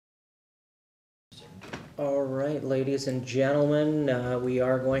All right, ladies and gentlemen, we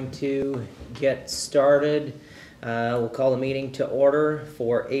are going to get started. We'll call the meeting to order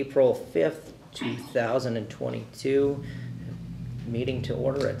for April 5th, 2022. Meeting to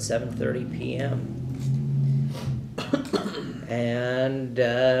order at 7:30 p.m. And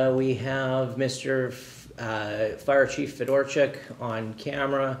we have Mr. Fire Chief Fedorchuk on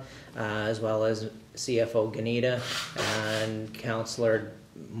camera, as well as CFO Gnida and Councillor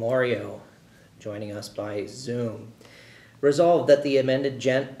Moriaux joining us by Zoom. Resolved that the amended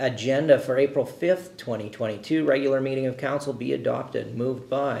agenda for April 5th, 2022 regular meeting of council be adopted. Moved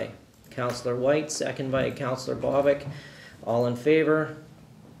by Councillor Whyte, second by Councillor Bobick. All in favor?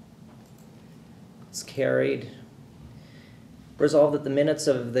 It's carried. Resolved that the minutes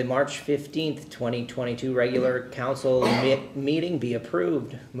of the March 15th, 2022 regular council meeting be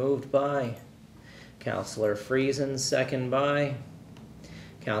approved. Moved by Councillor Friesen, second by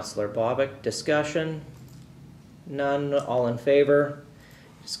Councillor Bobick. Discussion? None. All in favor?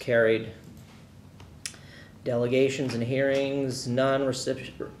 It's carried. Delegations and hearings? None.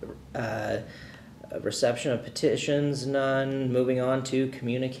 Reception of petitions? None. Moving on to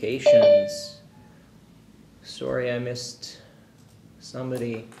communications. Sorry, I missed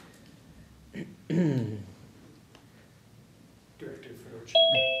somebody.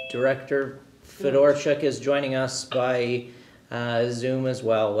 Director Fedorchuk is joining us by Zoom as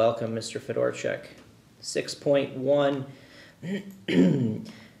well. Welcome, Mr. Fedorchuk. 6.1,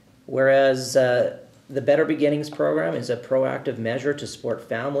 whereas the Better Beginnings program is a proactive measure to support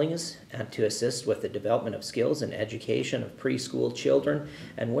families and to assist with the development of skills and education of preschool children,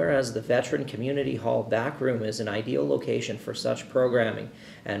 and whereas the Veteran Community Hall back room is an ideal location for such programming,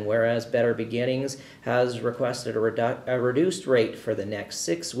 and whereas Better Beginnings has requested a reduced rate for the next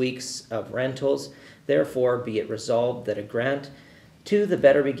 6 weeks of rentals, therefore be it resolved that a grant to the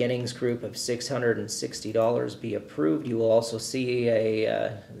Better Beginnings group of $660 be approved. You will also see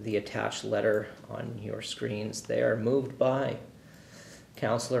the attached letter on your screens there. Moved by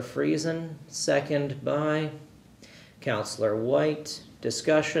Councillor Friesen, second by Councillor Whyte.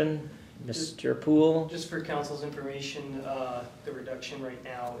 Discussion, Mr. Poole. Just for council's information, the reduction right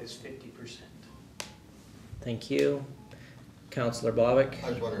now is 50%. Thank you. Councillor Bobick.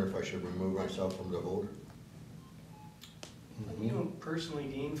 I was wondering if I should remove myself from the vote. You don't personally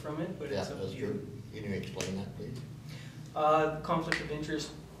gain from it, but yeah, it's up that's to you. true. Can you explain that, please? Conflict of interest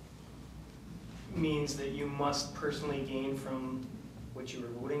means that you must personally gain from what you were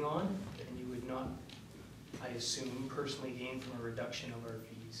voting on, and you would not, I assume, personally gain from a reduction of our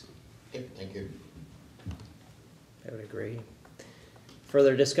fees. Okay, thank you. I would agree.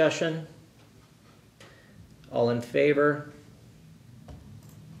 Further discussion? All in favor?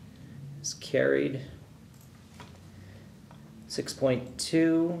 Is carried.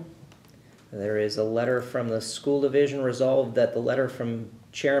 6.2, there is a letter from the school division. Resolved that the letter from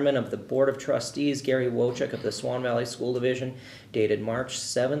Chairman of the Board of Trustees, Gary Wowchuk of the Swan Valley School Division, dated March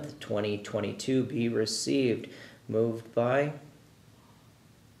 7th, 2022, be received. Moved by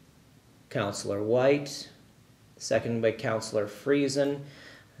Councillor Whyte, second by Councillor Friesen.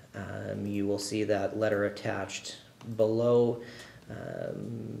 You will see that letter attached below.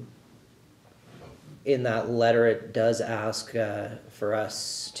 In that letter, it does ask for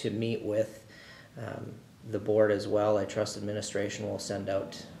us to meet with the board as well. I trust administration will send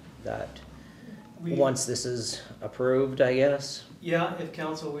out that once this is approved, I guess. Yeah, if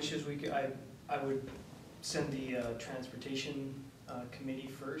council wishes, we could. I would send the transportation committee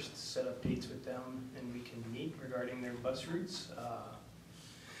first, set up dates with them, and we can meet regarding their bus routes.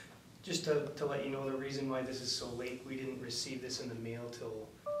 Just to let you know the reason why this is so late, we didn't receive this in the mail till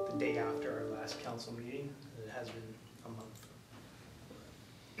the day after our last council meeting. It has been a month.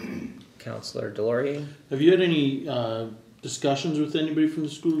 Councillor Delaurier. Have you had any discussions with anybody from the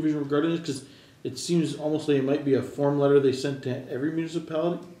school division regarding this? Because it seems almost like it might be a form letter they sent to every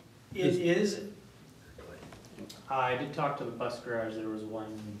municipality. It is. I did talk to the bus garage. There was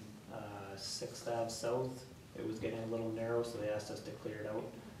one 6th Ave South. It was getting a little narrow, so they asked us to clear it out.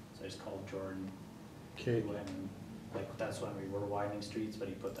 So I just called Jordan. Okay. That's when we were widening streets, but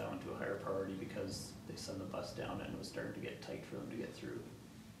he put that one to a higher priority because they sent the bus down and it was starting to get tight for them to get through.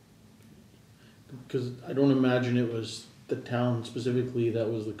 Because I don't imagine it was the town specifically that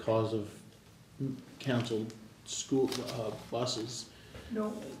was the cause of canceled school buses.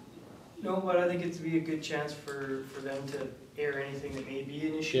 No, but I think it'd be a good chance for them to air anything that may be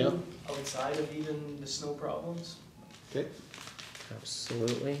an issue outside of even the snow problems. Okay.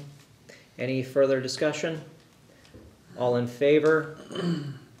 Absolutely. Any further discussion? All in favor?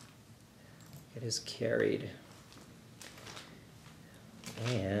 It is carried.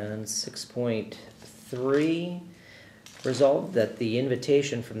 And 6.3 6.3, resolved that the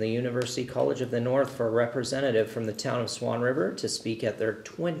invitation from the University College of the North for a representative from the town of Swan River to speak at their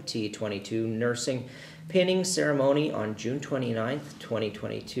 2022 nursing pinning ceremony on June 29th,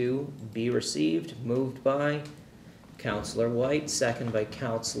 2022 be received. Moved by Councillor Whyte, second by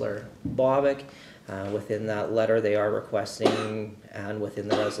Councillor Bobick. Within that letter, they are requesting, and within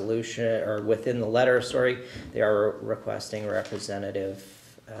the resolution, or within the letter, sorry, they are requesting a representative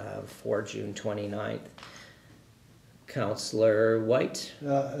for June 29th. Councillor Whyte.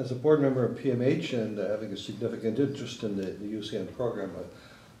 As a board member of PMH and having a significant interest in the UCN program,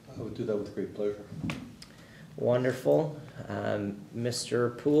 I would do that with great pleasure. Wonderful.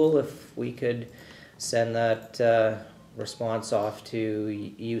 Mr. Poole, if we could send that response off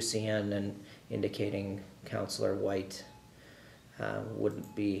to UCN and indicating Councillor Whyte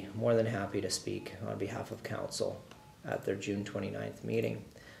would be more than happy to speak on behalf of council at their June 29th meeting.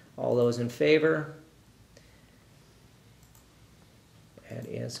 All those in favor? It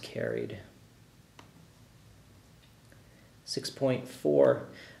is carried. 6.4,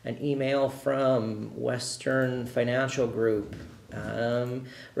 an email from Western Financial Group.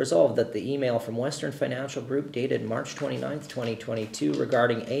 Resolved that the email from Western Financial Group dated March 29th, 2022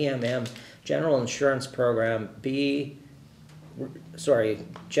 regarding AMM General Insurance Program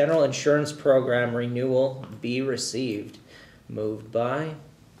General Insurance Program renewal be received. Moved by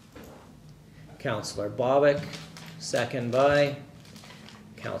Councillor Bobick, second by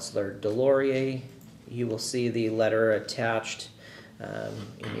Councillor Delaurier. You will see the letter attached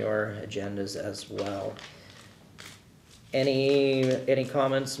in your agendas as well. Any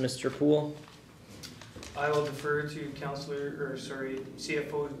comments, Mr. Poole? I will defer to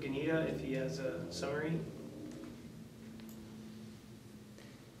CFO Gnida if he has a summary.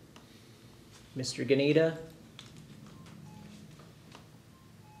 Mr. Gnida?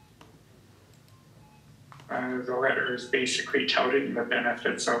 The letter is basically touting the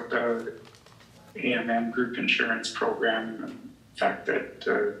benefits of the AMM group insurance program, the fact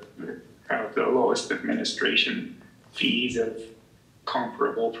that have the lowest administration fees of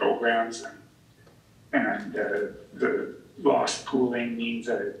comparable programs, and the loss pooling means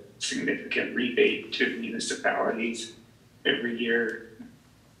a significant rebate to municipalities every year.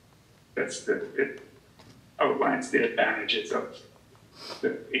 It outlines the advantages of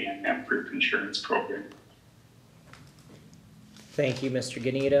the AMM group insurance program. Thank you, Mr.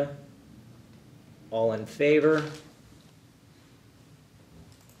 Gnida. All in favor?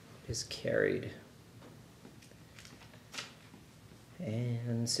 Is carried.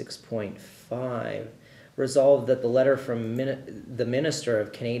 And 6.5, resolved that the letter from the Minister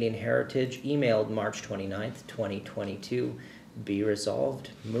of Canadian Heritage emailed March 29th, 2022 be resolved.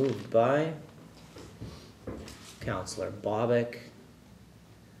 Moved by Councillor Bobick,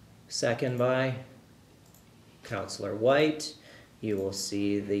 second by Councillor Whyte. You will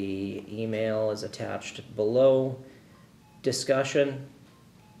see the email is attached below. Discussion.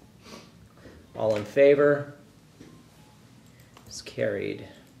 All in favor? Is carried.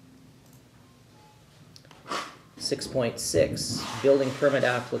 6.6, building permit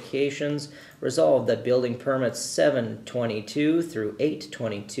applications. Resolved that building permits 722 through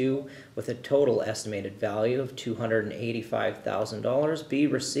 822 with a total estimated value of $285,000 be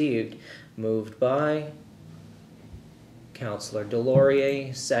received. Moved by Councillor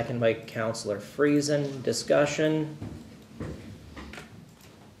Delaurier, second by Councillor Friesen. Discussion.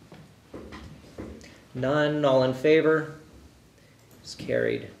 None. All in favor? Is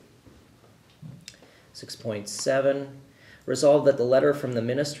carried. 6.7, resolved that the letter from the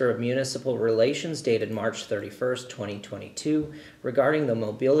Minister of Municipal Relations dated March 31st, 2022 regarding the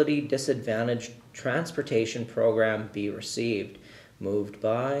Mobility Disadvantaged Transportation Program be received. Moved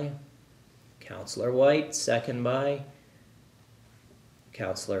by Councillor Whyte, second by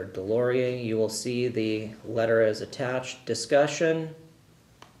Councillor Delaurier. You will see the letter as attached. Discussion.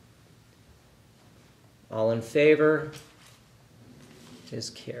 All in favor? Is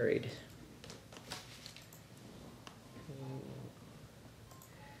carried.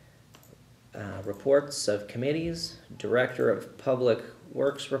 Reports of committees. Director of Public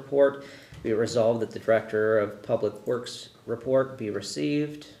Works report. Be resolved that the Director of Public Works report be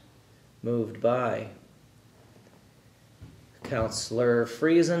received. Moved by Councillor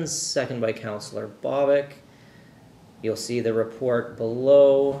Friesen, second by Councillor Bobick. You'll see the report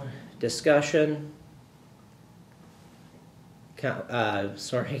below. Discussion.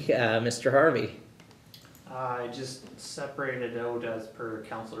 Mr. Harvey. I just separated out as per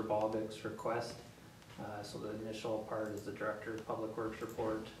Councillor Bobick's request. So the initial part is the Director of Public Works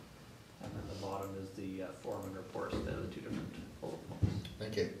report, and then the bottom is the foreman reports. They're the two different bullet points.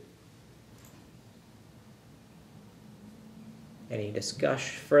 Thank you. Any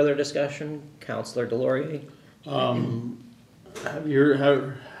further discussion? Councillor Delaurier? Have you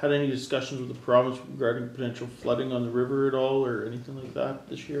had any discussions with the province regarding potential flooding on the river at all, or anything like that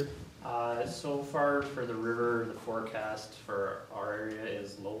this year? So far for the river, the forecast for our area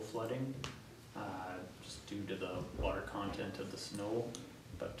is low flooding, just due to the water content of the snow,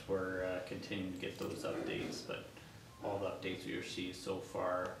 but we're continuing to get those updates, but all the updates we received so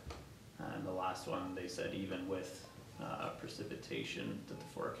far, and the last one, they said even with precipitation, that the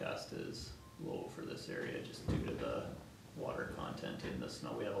forecast is low for this area, just due to the water content in the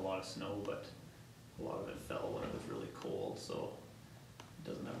snow. We have a lot of snow, but a lot of it fell when it was really cold, so it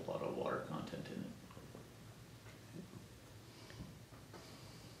doesn't have a lot of water content in it.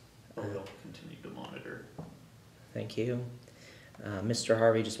 But we'll continue to monitor. Thank you. Mr.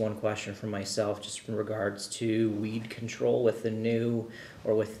 Harvey, just one question from myself, just in regards to weed control with the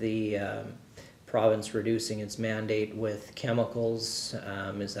province reducing its mandate with chemicals.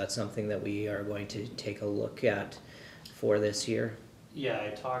 Is that something that we are going to take a look at for this year? Yeah, I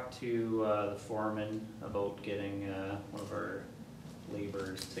talked to the foreman about getting one of our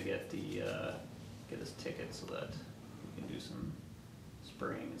laborers to get his ticket so that we can do some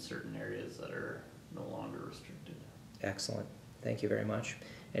spraying in certain areas that are no longer restricted. Excellent. Thank you very much.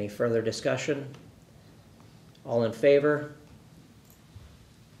 Any further discussion? All in favor?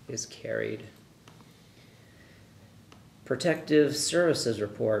 Is carried. Protective Services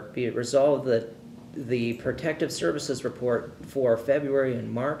Report. Be it resolved that the Protective Services Report for February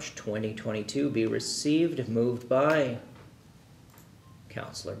and March 2022 be received. Moved by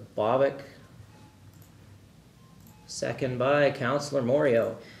Councillor Bobick. Second by Councillor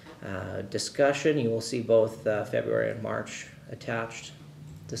Moriaux. Discussion. You will see both February and March attached.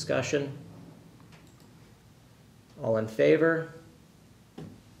 Discussion. All in favor?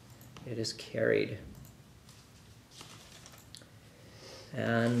 It is carried.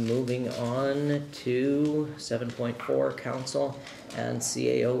 And moving on to 7.4, Council and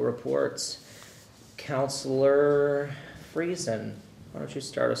CAO reports. Councillor Friesen, why don't you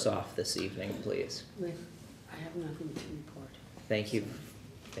start us off this evening, please? I have nothing to report. Thank you.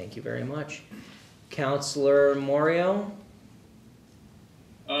 Thank you very much. Councillor Moriaux?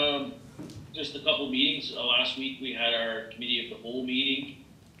 Just a couple meetings. Last week we had our committee of the whole meeting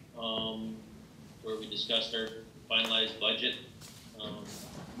where we discussed our finalized budget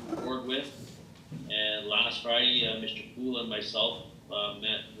board with. And last Friday, Mr. Poole and myself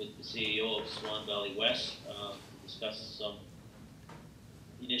met with the CEO of Swan Valley West, discussed some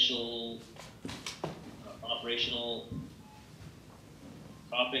initial operational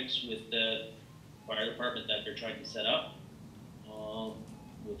topics with the fire department that they're trying to set up,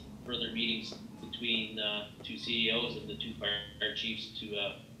 with further meetings between two CEOs and the two fire chiefs to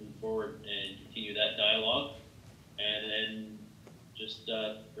move forward and continue that dialogue. And then just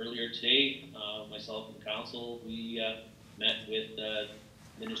earlier today, myself and council, we met with the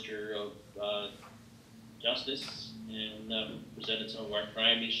Minister of Justice and presented some of our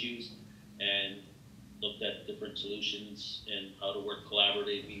crime issues and looked at different solutions and how to work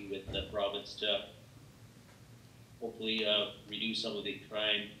collaboratively with the province to hopefully reduce some of the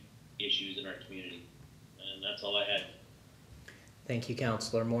crime issues in our community. And that's all I had. Thank you,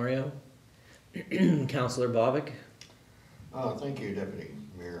 Councillor Moriaux. Councillor Bobick? Thank you, Deputy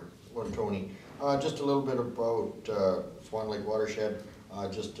Mayor Wintoniw. Just a little bit about Swan Lake Watershed,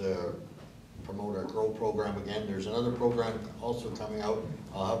 just to promote our GROW program again. There's another program also coming out.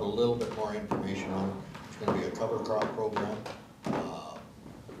 I'll have a little bit more information on. It's going to be a cover crop program,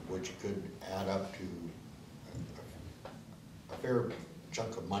 which could add up to a fair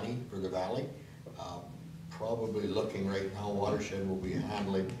chunk of money for the valley. Probably looking right now, Watershed will be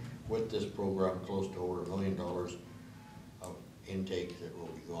handling with this program close to over $1 million of intake that will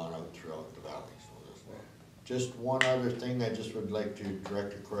be going out throughout the valley. So there's just one other thing I just would like to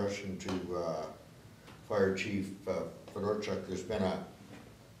direct a question to Fire Chief Fedorchuk. There's been a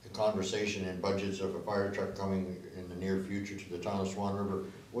conversation in budgets of a fire truck coming in the near future to the town of Swan River.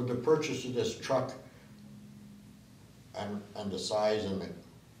 Would the purchase of this truck and the size and the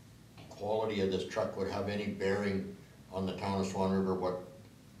quality of this truck would have any bearing on the town of Swan River, what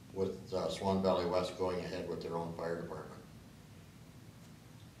with Swan Valley West going ahead with their own fire department?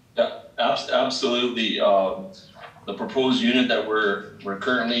 Yeah, absolutely. The proposed unit that we're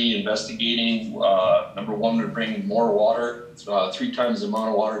currently investigating, number one, would bring more water, 3 times the amount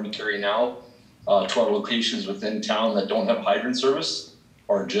of water we carry now, to our locations within town that don't have hydrant service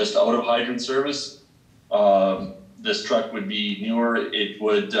or just out of hydrant service. This truck would be newer. It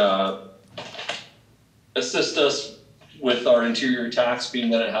would assist us with our interior tax, being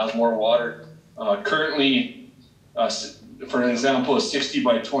that it has more water. Currently, for an example, a 60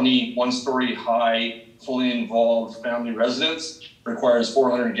 by 20, 1-story high, fully involved family residence requires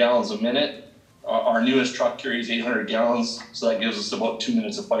 400 gallons a minute. Our newest truck carries 800 gallons, so that gives us about 2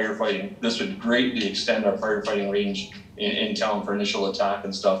 minutes of firefighting. This would greatly extend our firefighting range in town for initial attack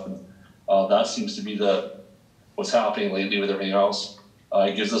and stuff. And that seems to be what's happening lately with everything else.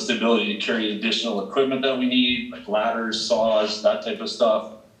 It gives us the ability to carry additional equipment that we need, like ladders, saws, that type of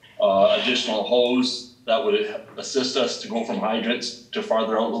stuff. Additional hose that would assist us to go from hydrants to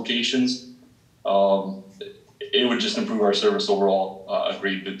farther out locations. It would just improve our service overall. A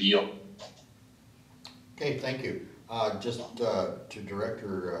great good deal. Okay, thank you. Just to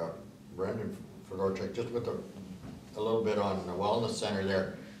Director Brendan Fedorchuk, just with a little bit on the wellness center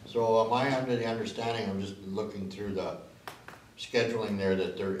there. So am I under the understanding, I'm just looking through the scheduling there,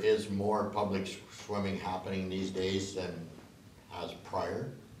 that there is more public swimming happening these days than as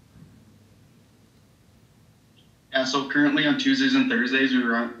prior? Yeah, so currently on Tuesdays and Thursdays, we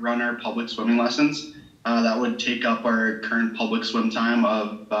run our public swimming lessons. That would take up our current public swim time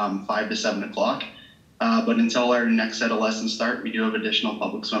of 5 to 7 o'clock. But until our next set of lessons start, we do have additional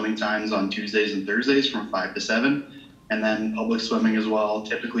public swimming times on Tuesdays and Thursdays from 5 to 7. And then public swimming as well,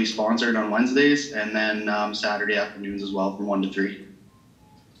 typically sponsored on Wednesdays, and then Saturday afternoons as well from 1 to 3.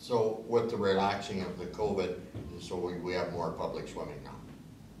 So with the relaxing of the COVID, so we have more public swimming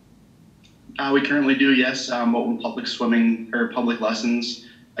now? We currently do, yes. But when public swimming or public lessons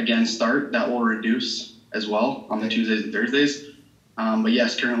again start, that will reduce as well on the Tuesdays and Thursdays. But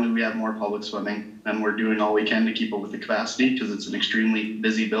yes, currently we have more public swimming, and we're doing all we can to keep up with the capacity because it's an extremely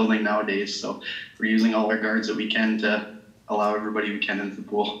busy building nowadays. So we're using all our guards that we can to allow everybody we can into the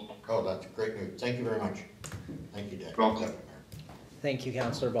pool. Oh, that's great news. Thank you very much. Thank you, Dad. You're welcome. Thank you,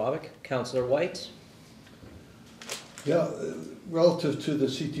 Councillor Bobick. Councillor Whyte? Yeah, relative to the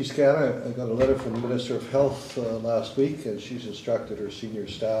CT scan, I got a letter from the Minister of Health last week, and she's instructed her senior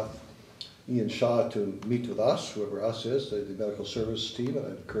staff, Ian Shaw, to meet with us, whoever us is, the medical services team, and I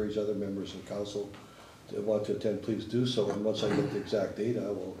encourage other members of council to want to attend, please do so. And once I get the exact date, I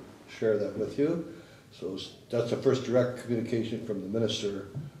will share that with you. So that's the first direct communication from the Minister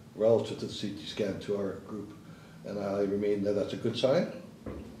relative to the CT scan to our group, and I remain that's a good sign.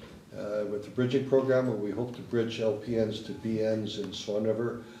 With the bridging program, where we hope to bridge LPNs to BNs in Swan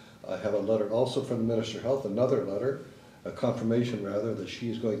River, I have a letter also from the Minister of Health, another letter, a confirmation rather, that she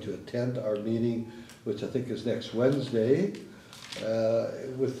is going to attend our meeting, which I think is next Wednesday,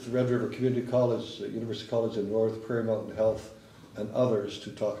 with Red River Community College, University College in North, Prairie Mountain Health, and others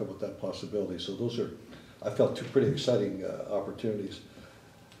to talk about that possibility. So those are, I felt, two pretty exciting opportunities.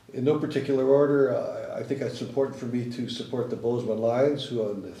 In no particular order, I think it's important for me to support the Bozeman Lions, who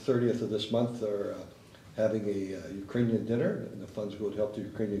on the 30th of this month are having a Ukrainian dinner, and the funds go to help the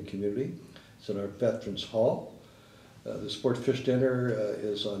Ukrainian community. It's in our Veterans Hall. The Sport Fish Dinner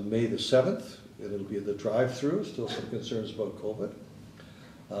is on May the 7th, and it'll be at the drive-through, still some concerns about COVID.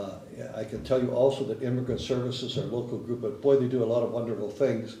 I can tell you also that Immigrant Services, our local group, but boy, they do a lot of wonderful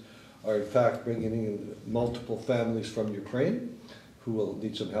things, are in fact bringing in multiple families from Ukraine who will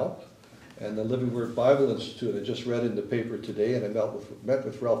need some help. And the Living Word Bible Institute, I just read in the paper today, and I met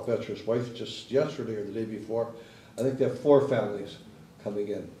with Ralph Betcher's wife just yesterday or the day before. I think they have 4 families coming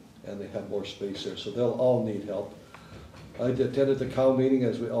in, and they have more space there, so they'll all need help. I attended the COW meeting,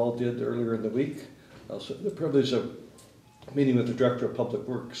 as we all did earlier in the week. Also, the privilege of meeting with the Director of Public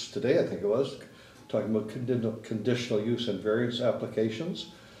Works today, I think it was, talking about conditional use and variance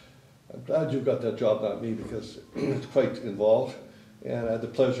applications. I'm glad you've got that job, not me, because it's quite involved. And I had the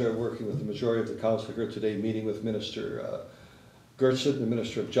pleasure of working with the majority of the council here today, meeting with Minister Gertsen, the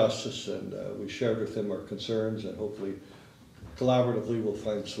Minister of Justice, and we shared with him our concerns, and hopefully collaboratively we'll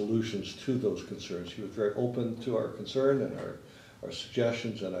find solutions to those concerns. He was very open to our concern and our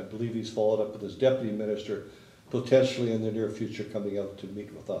suggestions, and I believe he's followed up with his Deputy Minister, potentially in the near future, coming out to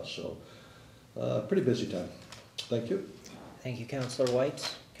meet with us. So pretty busy time. Thank you. Thank you, Councillor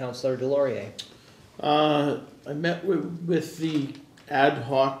Whyte. Councillor Delaurier? I met with the ad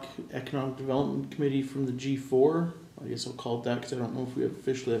hoc economic development committee from the G4. I guess I'll call it that because I don't know if we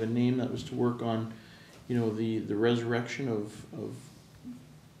officially have a name. That was to work on, you know, the resurrection of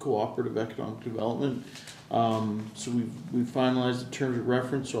cooperative economic development. So we finalized the terms of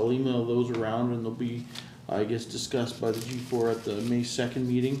reference, so I'll email those around, and they'll be, I guess, discussed by the G4 at the May 2nd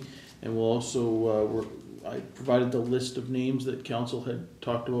meeting. And we'll also, I provided the list of names that council had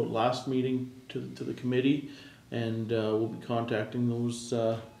talked about last meeting to the committee, and we'll be contacting those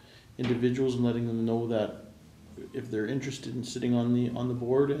individuals and letting them know that if they're interested in sitting on the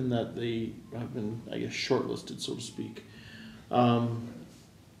board, and that they have been, I guess, shortlisted, so to speak.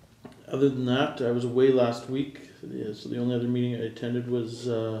 Other than that, I was away last week, yeah, so the only other meeting I attended was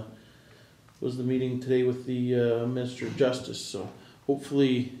the meeting today with the Minister of Justice. So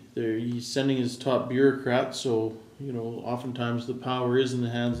hopefully he's sending his top bureaucrats. So you know, oftentimes the power is in the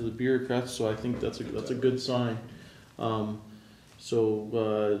hands of the bureaucrats. So I think that's a good sign. Hopefully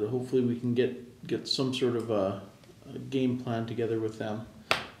we can get some sort of a game plan together with them.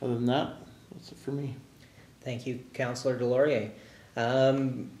 Other than that, that's it for me. Thank you, Councillor Delaurier.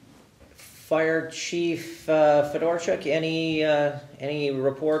 Fire Chief Fedorchuk, any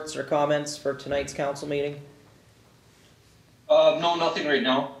reports or comments for tonight's council meeting? No, nothing right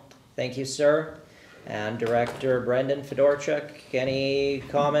now. Thank you, sir. And Director Brendan Fedorchuk, any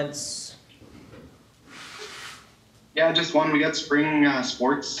comments? Yeah, just one. We got spring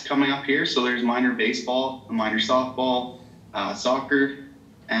sports coming up here. So there's minor baseball, minor softball, soccer,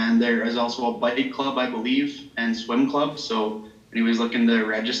 and there is also a bike club, I believe, and swim club. So anybody's looking to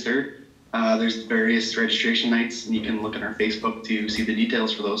register, there's various registration nights, and you can look at our Facebook to see the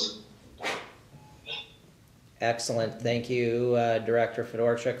details for those. Excellent. Thank you, Director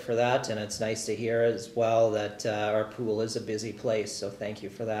Fedorchuk, for that. And it's nice to hear as well that our pool is a busy place. So thank you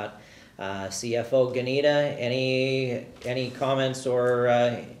for that. CFO Gnida, any comments or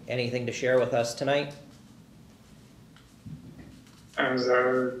anything to share with us tonight? As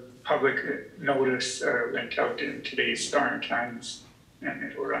a public notice went out in today's Star and Times, and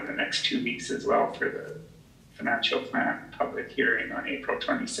it will run the next 2 weeks as well for the financial plan public hearing on April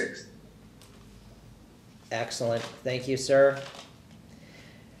 26th. Excellent. Thank you, sir.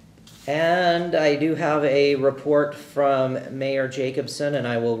 And I do have a report from Mayor Jacobson, and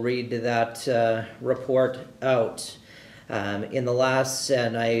I will read that report out. In the last,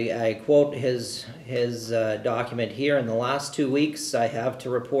 and I quote his document here, in the last 2 weeks I have to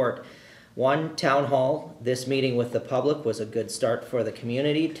report. 1, Town Hall. This meeting with the public was a good start for the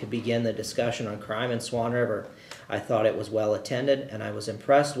community to begin the discussion on crime in Swan River. I thought it was well attended, and I was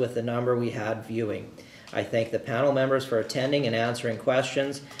impressed with the number we had viewing. I thank the panel members for attending and answering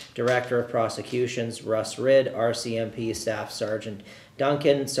questions. Director of Prosecutions Russ Ridd, RCMP Staff Sergeant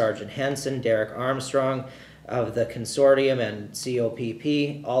Duncan, Sergeant Henson, Derek Armstrong of the Consortium and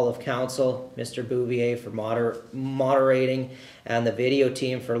COPP, all of Council, Mr. Bouvier for moderating, and the video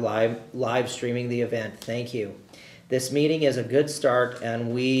team for live streaming the event. Thank you. This meeting is a good start,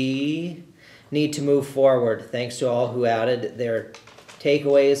 and we need to move forward. Thanks to all who added their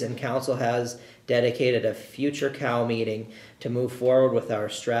takeaways, and Council has dedicated a future COW meeting to move forward with our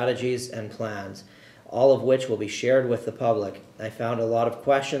strategies and plans, all of which will be shared with the public. I found a lot of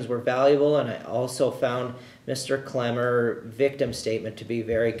questions were valuable, and I also found Mr. Clemmer victim statement to be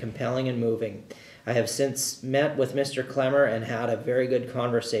very compelling and moving. I have since met with Mr. Clemmer and had a very good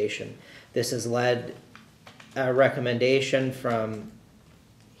conversation. This has led a recommendation from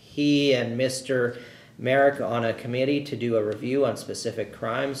he and Mr. Merrick on a committee to do a review on specific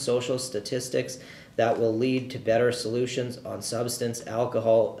crimes, social statistics that will lead to better solutions on substance,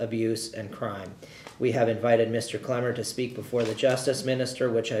 alcohol abuse, and crime. We have invited Mr. Clemmer to speak before the Justice Minister,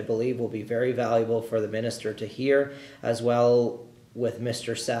 which I believe will be very valuable for the Minister to hear, as well with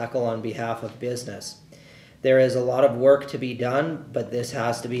Mr. Sackle on behalf of business. There is a lot of work to be done, but this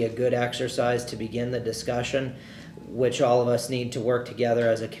has to be a good exercise to begin the discussion, which all of us need to work together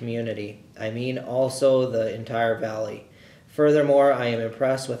as a community. I mean also the entire valley. Furthermore, I am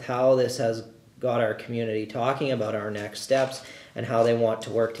impressed with how this has got our community talking about our next steps and how they want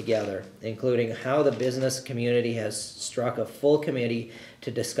to work together, including how the business community has struck a full committee to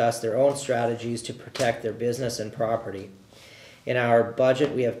discuss their own strategies to protect their business and property. In our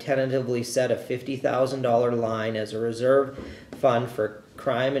budget, we have tentatively set a $50,000 line as a reserve fund for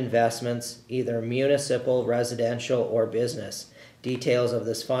crime investments, either municipal, residential, or business. Details of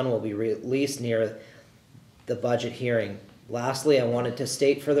this fund will be released near the budget hearing. Lastly, I wanted to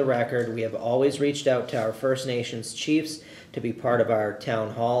state for the record, we have always reached out to our First Nations chiefs to be part of our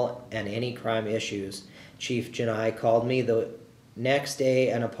town hall and any crime issues. Chief Janai called me the next day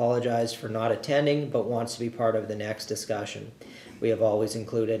and apologized for not attending, but wants to be part of the next discussion. We have always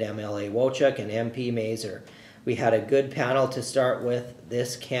included MLA Wowchuk and MP Mazer. We had a good panel to start with.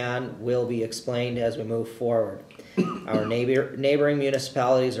 This will be explained as we move forward. Our neighboring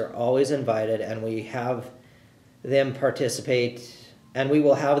municipalities are always invited, and we have them participate, and we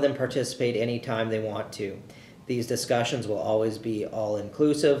will have them participate anytime they want to. These discussions will always be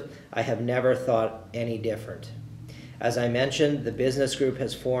all-inclusive. I have never thought any different. As I mentioned, the business group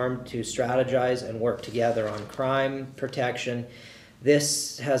has formed to strategize and work together on crime protection.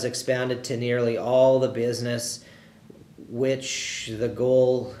 This has expanded to nearly all the business, which the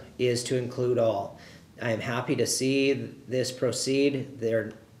goal is to include all. I am happy to see this proceed.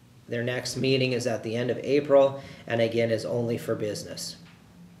 Their next meeting is at the end of April and again is only for business.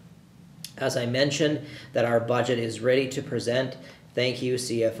 As I mentioned, that our budget is ready to present. Thank you,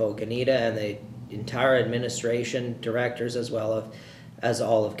 CFO Gnida and the entire administration, directors, as well as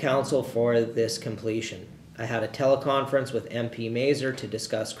all of council for this completion. I had a teleconference with MP Mazur to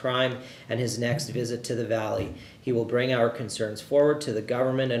discuss crime and his next visit to the Valley. He will bring our concerns forward to the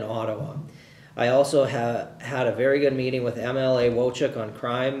government in Ottawa. I also had a very good meeting with MLA Wowchuk on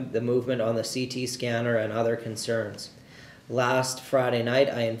crime, the movement on the CT scanner, and other concerns. Last Friday night,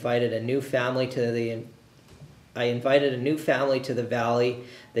 I invited a new family to the Valley,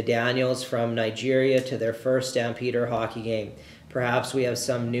 the Daniels from Nigeria, to their first Stampeder hockey game. Perhaps we have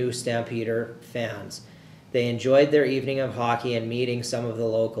some new Stampeder fans. They enjoyed their evening of hockey and meeting some of the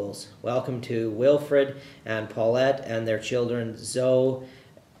locals. Welcome to Wilfred and Paulette and their children Zoe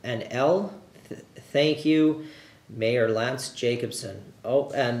and Elle. Thank you, Mayor Lance Jacobson. Oh,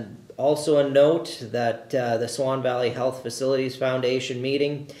 and also a note that the Swan Valley Health Facilities Foundation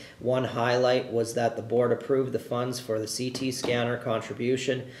meeting, one highlight was that the board approved the funds for the CT scanner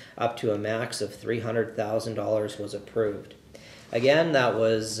contribution. Up to a max of $300,000 was approved. Again, that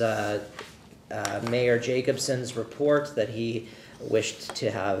was Mayor Jacobson's report that he wished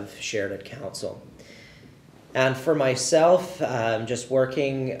to have shared at council. And for myself, I'm just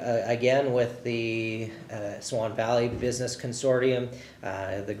working again with the Swan Valley Business Consortium,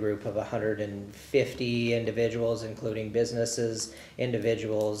 the group of 150 individuals, including businesses,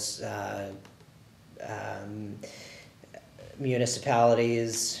 individuals,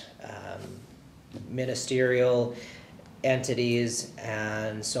 municipalities, ministerial entities,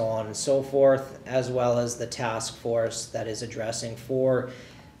 and so on and so forth, as well as the task force that is addressing four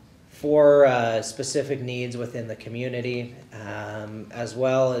specific needs within the community, as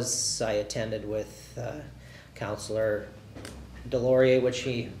well as I attended with Councillor Delaurier, which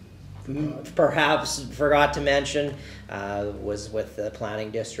he perhaps forgot to mention, was with the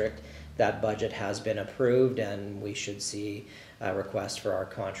planning district. That budget has been approved and we should see a request for our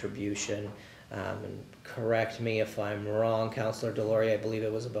contribution. And correct me if I'm wrong, Councillor Delaurier, I believe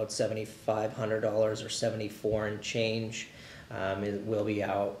it was about $7,500 or $74 and change. It will be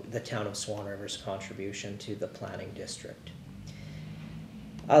the town of Swan River's contribution to the planning district.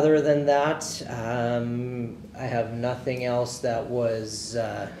 Other than that, I have nothing else that was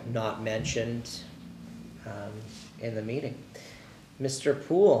not mentioned in the meeting. Mr.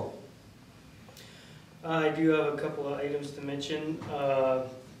 Poole. I do have a couple of items to mention.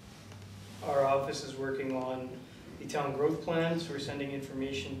 Our office is working on the town growth plan, so we're sending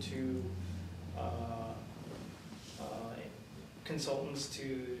information to consultants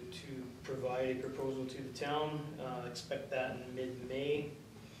to provide a proposal to the town. Expect that in mid-May.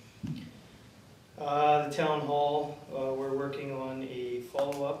 The town hall, we're working on a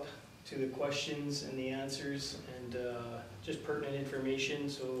follow-up to the questions and the answers and just pertinent information,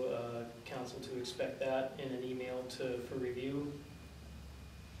 so council to expect that in an email for review.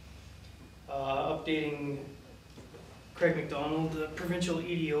 Updating Craig McDonald, the provincial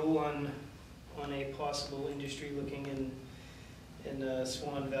EDO, on a possible industry looking in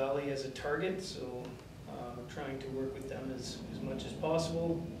Swan Valley as a target, so trying to work with them as much as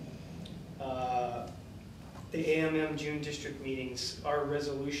possible. The AMM June district meetings, our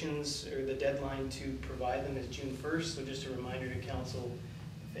resolutions, or the deadline to provide them is June 1st, so just a reminder to council,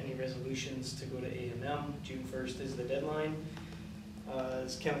 if any resolutions to go to AMM, June 1st is the deadline.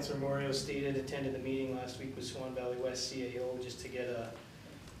 As Councillor Moriaux stated, attended the meeting last week with Swan Valley West CAO just to get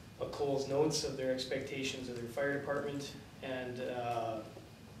a Cole's notes of their expectations of their fire department, and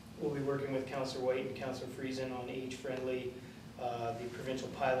we'll be working with Councillor Whyte and Councillor Friesen on age-friendly, the provincial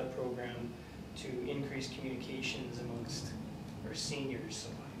pilot program to increase communications amongst our seniors. So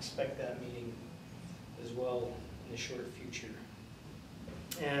I expect that meeting as well in the short future.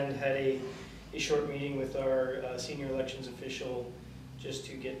 And had a short meeting with our senior elections official just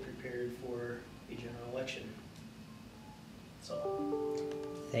to get prepared for the general election. So.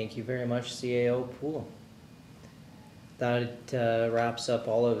 Thank you very much, CAO Poole. That wraps up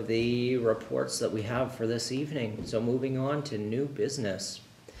all of the reports that we have for this evening. So moving on to new business.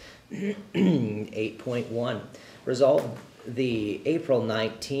 8.1. Resolve the April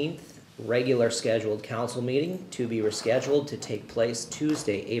 19th regular scheduled council meeting to be rescheduled to take place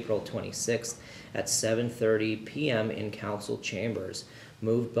Tuesday, April 26th at 7:30 p.m. in council chambers.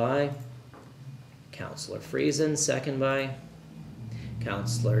 Moved by Councillor Friesen, second by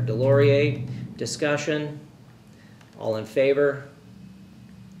Councillor Delaurier. Discussion. All in favor?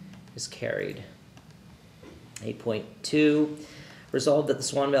 Is carried. 8.2. Resolved that the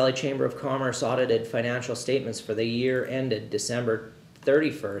Swan Valley Chamber of Commerce audited financial statements for the year ended December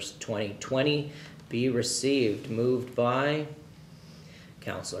 31st, 2020 be received. Moved by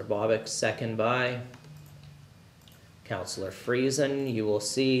Councillor Bobick, second by Councillor Friesen. You will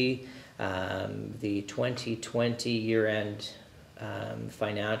see the 2020 year-end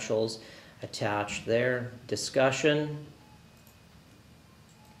financials attached there. Discussion.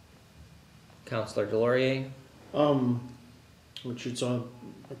 Councillor Delaurier. Which it's on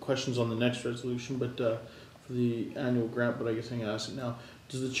questions on the next resolution, but for the annual grant, but I guess I can ask it now.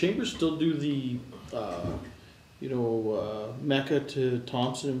 Does the chamber still do the Mecca to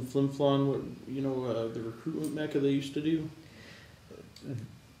Thompson and Flin Flon, the recruitment Mecca they used to do?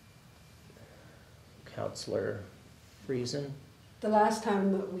 Councillor Friesen. The last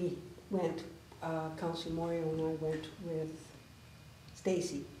time that we went, Councillor Moriaux and I went with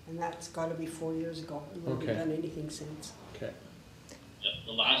Stacy, and that's got to be 4 years ago. We haven't done anything since. Okay. Yeah,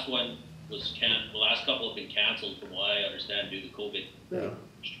 the last one was the last couple have been canceled from what I understand due to COVID. Right.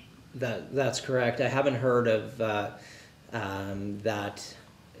 That's correct. I haven't heard of that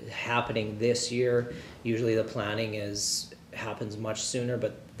happening this year. Usually the planning happens much sooner,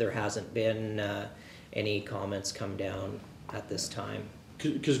 but there hasn't been any comments come down at this time.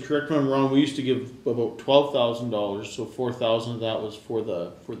 Because correct me if I'm wrong, we used to give about $12,000, so $4,000 of that was for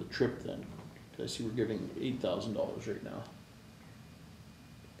the trip then. I see we're giving $8,000 right now.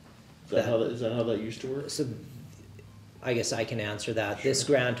 Is that how that used to work? So I guess I can answer that. This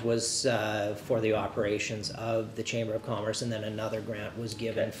grant was for the operations of the Chamber of Commerce, and then another grant was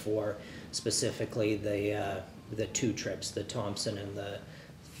given for specifically the two trips, the Thompson and the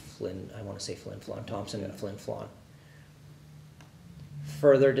Flin Flon, Thompson and Flin Flon.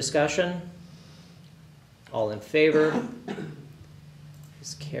 Further discussion? All in favor?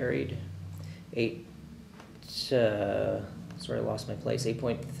 Is carried. Sorry, I lost my place.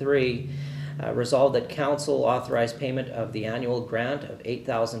 8.3, resolved that council authorize payment of the annual grant of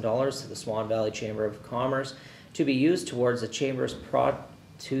 $8,000 to the Swan Valley Chamber of Commerce to be used towards the Chamber's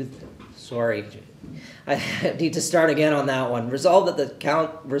sorry, I need to start again on that one. Resolved that let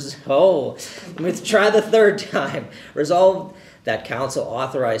me try the third time. Resolved that council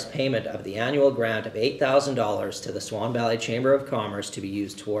authorize payment of the annual grant of $8,000 to the Swan Valley Chamber of Commerce to be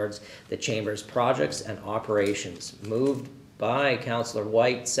used towards the Chamber's projects and operations. Moved by Councillor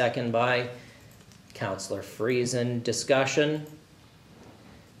Whyte, second by Councillor Friesen. Discussion.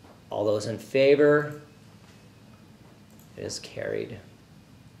 All those in favor? It is carried.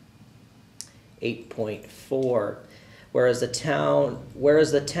 8.4. Whereas the town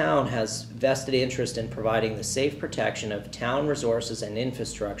has vested interest in providing the safe protection of town resources and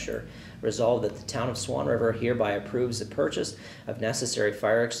infrastructure, resolved that the town of Swan River hereby approves the purchase of necessary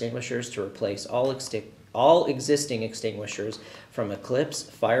fire extinguishers to replace all existing extinguishers from Eclipse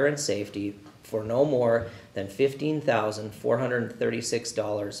Fire and Safety for no more than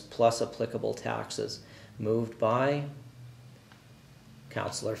 $15,436 plus applicable taxes. Moved by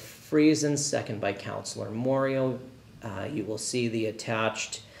Councillor Friesen, second by Councillor Moriaux. You will see the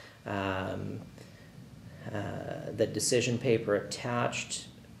attached, the decision paper attached.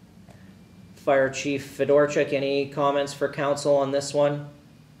 Fire Chief Fedorchuk, any comments for council on this one?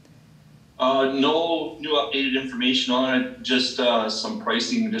 No new updated information on it, just some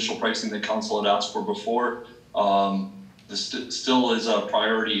additional pricing that council had asked for before. This still is a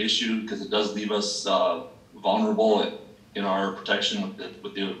priority issue because it does leave us vulnerable in our protection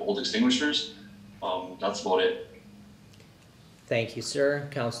with the old extinguishers. That's about it. Thank you, sir.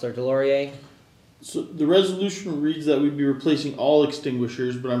 Councillor Delaurier. So the resolution reads that we'd be replacing all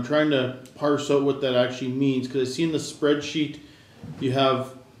extinguishers, but I'm trying to parse out what that actually means, because I see in the spreadsheet you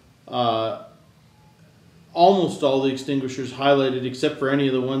have almost all the extinguishers highlighted except for any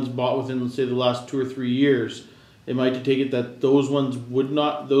of the ones bought within, let's say, the last 2 or 3 years. Am I to take it that those ones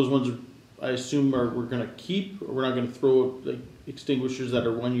I assume we're going to keep, or we're not going to throw out like extinguishers that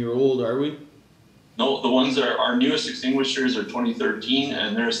are 1 year old, are we? No, the ones that are our newest extinguishers are 2013,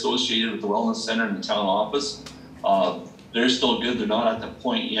 and they're associated with the wellness center in the town office. They're still good. They're not at the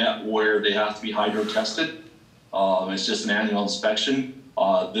point yet where they have to be hydro tested. It's just an annual inspection.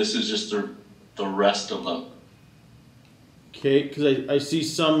 This is just the rest of them. Okay, because I see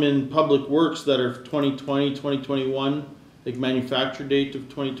some in public works that are 2020, 2021, like manufacture date of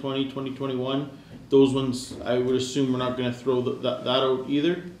 2020, 2021. Those ones, I would assume we're not going to throw that out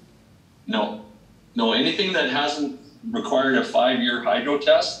either? No, anything that hasn't required a 5-year hydro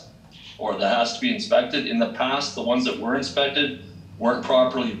test or that has to be inspected. In the past, the ones that were inspected weren't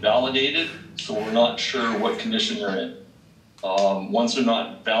properly validated, so we're not sure what condition they're in. Once they're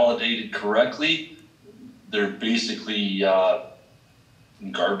not validated correctly, they're basically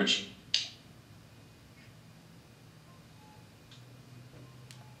garbage.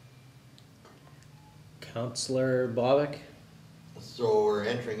 Councillor Bobick? So we're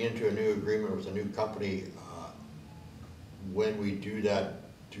entering into a new agreement with a new company. When we do that,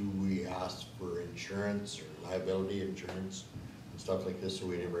 do we ask for insurance or liability insurance and stuff like this, so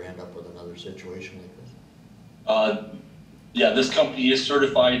we never end up with another situation like this? Yeah, this company is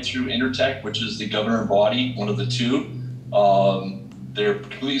certified through Intertech, which is the governor body, one of the two. They're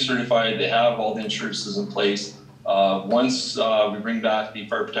completely certified. They have all the insurances in place. Once we bring back the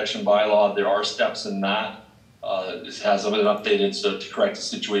fire protection bylaw, there are steps in that. This has been updated so to correct the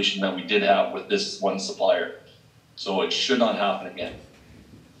situation that we did have with this one supplier. So it should not happen again.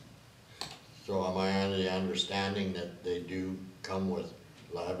 So am I under the understanding that they do come with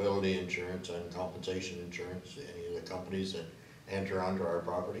liability insurance and compensation insurance, any of the companies that enter onto our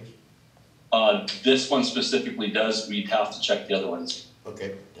properties? This one specifically does. We'd have to check the other ones.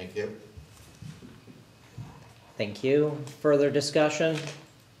 Okay, thank you. Thank you. Further discussion?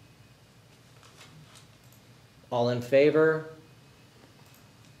 All in favor?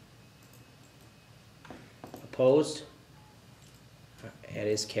 Opposed? It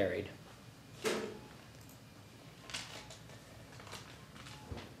is carried.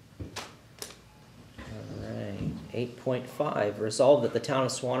 Alright, 8.5, resolve that the town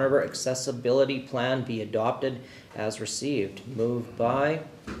of Swan River accessibility plan be adopted as received. Moved by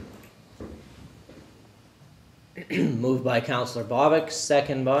Councillor Bobick,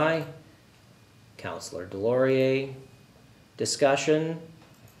 second by Councillor Delaurier. Discussion?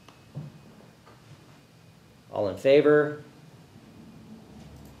 All in favor?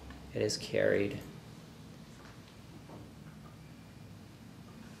 It is carried.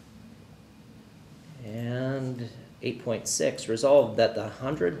 And 8.6, resolved that the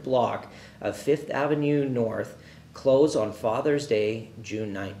 100 block of 5th Avenue North close on Father's Day,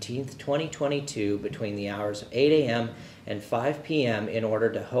 June 19th, 2022, between the hours of 8 a.m. and 5 p.m. in order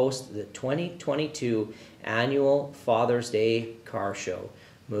to host the 2022 annual Father's Day car show.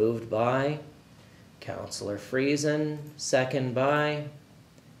 Moved by Councillor Friesen, second by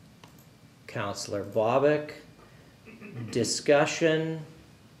Councillor Bobick. Discussion.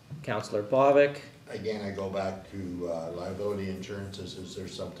 Councillor Bobick. Again, I go back to liability insurances. Is there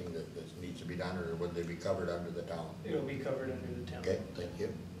something that needs to be done, or would they be covered under the town? It'll be covered under the town. Okay, thank you.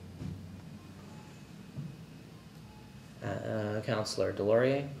 Councillor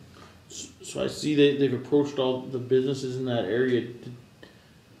Delaurier. So I see they've approached all the businesses in that area.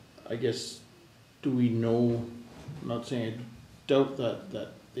 I guess, do we know, I'm not saying I doubt that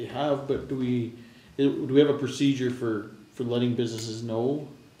they have, but do we have a procedure for letting businesses know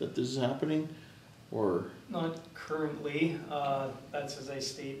that this is happening? Or Not currently. That's as I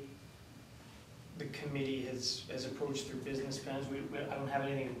state, the committee has approached their business plans. I don't have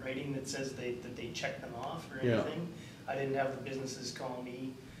anything in writing that says that they check them off or anything. I didn't have the businesses call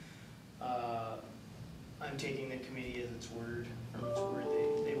me. I'm taking the committee as its word, from its word.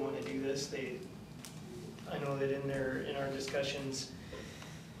 They want to do this. I know that in our discussions,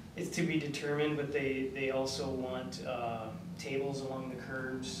 it's to be determined, but they also want tables along the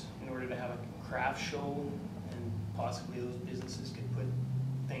curbs in order to have a craft show, and possibly those businesses could put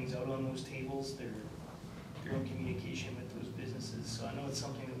things out on those tables. They're in communication with those businesses, so I know it's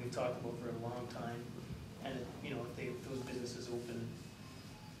something that we've talked about for a long time. And if those businesses open,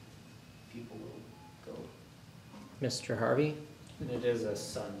 people will go. Mr. Harvey. And it is a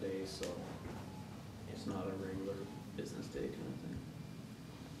Sunday, so it's not a regular business day kind of thing.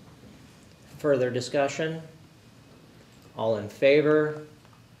 Further discussion? All in favor?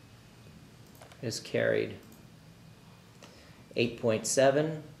 Is carried.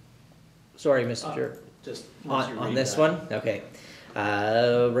 8.7. Sorry, Mr. Just On this one? Okay.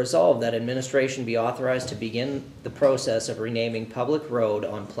 Resolve that administration be authorized to begin the process of renaming public road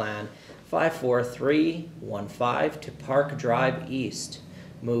on plan 54315 to Park Drive East.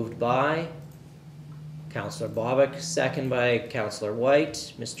 Moved by Councillor Bobick, second by Councillor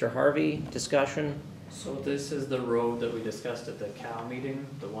Whyte. Mr. Harvey, discussion? So this is the road that we discussed at the Cal meeting,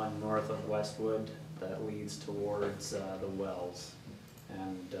 the one north of Westwood that leads towards the wells.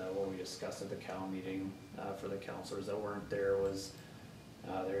 And what we discussed at the Cal meeting for the councillors that weren't there was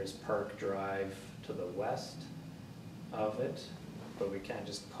there's Park Drive to the west of it, but we can't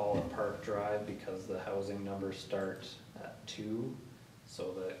just call it Park Drive because the housing numbers start at 2.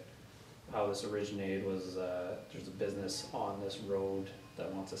 So that how this originated was there's a business on this road that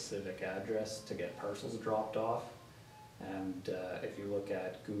wants a civic address to get parcels dropped off, and if you look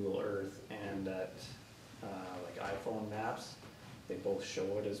at Google Earth and at like iPhone maps, they both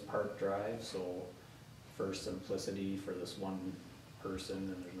show it as Park Drive. So for simplicity for this one person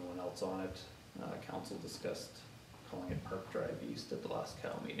and there's no one else on it, council discussed calling it Park Drive East at the last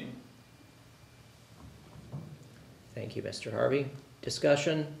Cal meeting. Thank you, Mr. Harvey.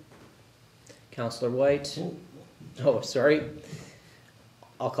 Discussion? Councillor Whyte? Oh, sorry.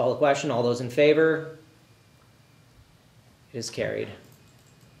 I'll call the question. All those in favor? It is carried.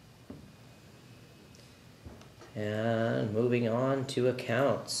 And moving on to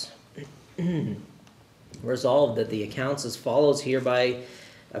accounts. Resolved that the accounts as follows hereby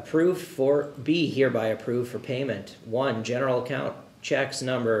approved for payment. 1. General account checks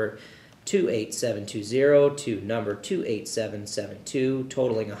number 28720 to number 28772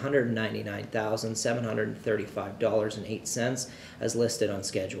 totaling $199,735.08 as listed on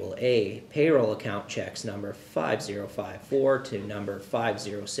Schedule A. Payroll account checks number 5054 to number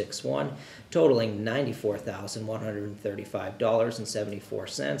 5061 totaling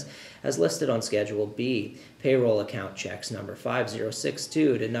 $94,135.74 as listed on Schedule B. Payroll account checks number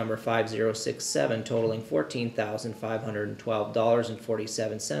 5062 to number 5067 totaling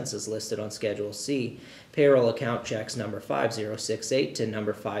 $14,512.47 as listed on Schedule C. Payroll account checks number 5068 to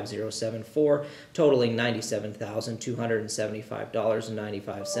number 5074 totaling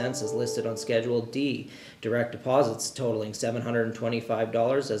 $97,275.95 as listed on Schedule D. Direct deposits totaling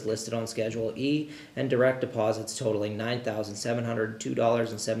 $725 as listed on Schedule E, and direct deposits totaling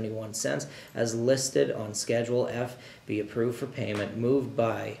 $9,702.71 as listed on Schedule F be approved for payment. Moved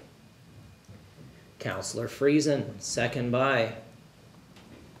by Councillor Friesen, second by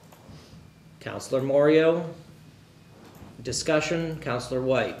Councillor Moriaux. Discussion, Councillor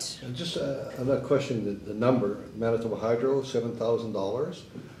Whyte. And just, I'm not questioning the number, Manitoba Hydro, $7,000.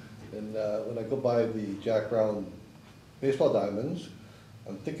 And when I go by the Jack Brown baseball diamonds,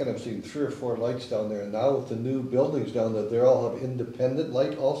 I'm thinking I'm seeing 3 or 4 lights down there. And now with the new buildings down there, they all have independent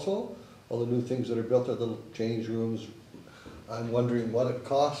light also. All the new things that are built are little change rooms. I'm wondering what it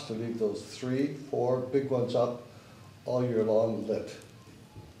costs to leave those 3, 4 big ones up all year long lit.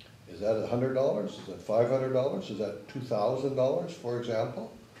 Is that $100? Is that $500? Is that $2,000, for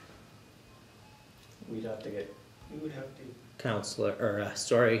example? We'd have to get, We would have to, Councillor,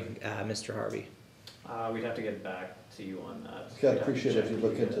 Mr. Harvey. we'd have to get back to you on that. Okay, I appreciate it if you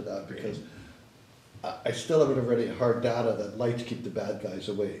look into that, because I still haven't already hard data that lights keep the bad guys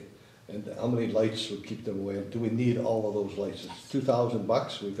away. And how many lights would keep them away? Do we need all of those lights? It's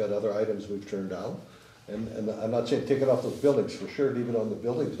 $2,000. We've got other items we've turned down. And I'm not saying take it off those buildings, for sure, leave it on the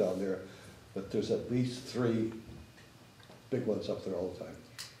buildings down there, but there's at least 3 big ones up there all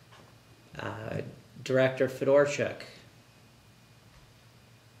the time. Director Fedorchuk.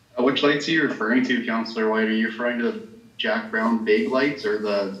 Which lights are you referring to, Councillor Whyte? Are you referring to the Jack Brown big lights or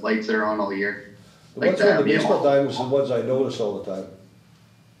the lights that are on all year? The ones on the baseball diamonds are the ones I notice all the time.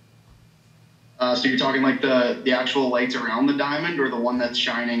 So you're talking like the actual lights around the diamond, or the one that's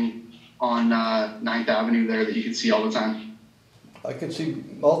shining on 9th Avenue there that you can see all the time? I can see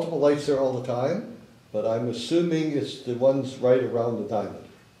multiple lights there all the time, but I'm assuming it's the ones right around the diamond.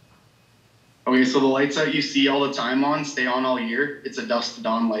 Okay, so the lights that you see all the time stay on all year. It's a dusk to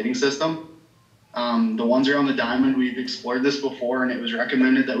dawn lighting system. The ones around the diamond, we've explored this before, and it was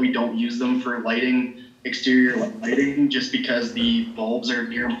recommended that we don't use them for lighting, exterior lighting, just because the bulbs are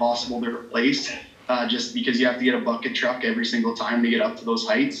near impossible to replace, just because you have to get a bucket truck every single time to get up to those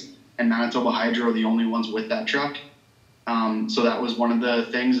heights. And Manitoba Hydro are the only ones with that truck. So that was one of the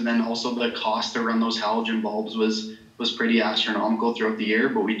things. And then also the cost to run those halogen bulbs was pretty astronomical throughout the year,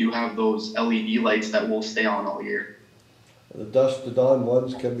 but we do have those LED lights that will stay on all year. The dusk to dawn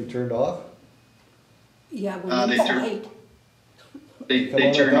ones can be turned off? Yeah, when it's light. They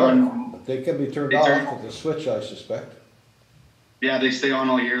turn on. They can be turned off with a switch, I suspect. Yeah, they stay on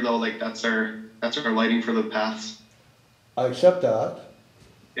all year though. Like that's our lighting for the paths. I accept that.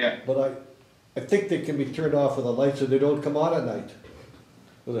 Yeah. But I think they can be turned off with a light so they don't come on at night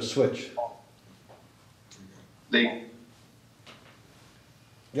with a switch.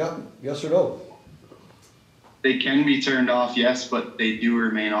 Yeah, yes or no? They can be turned off, yes, but they do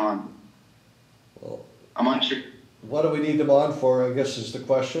remain on. Well, I'm unsure. what do we need them on for, I guess is the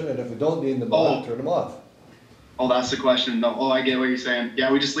question, and if we don't need them on, turn them off. Oh, that's the question. No, I get what you're saying.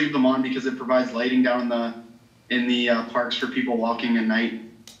 Yeah, we just leave them on because it provides lighting down in the parks for people walking at night.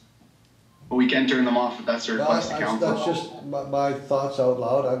 But we can turn them off if that's a request to council. That's just my thoughts out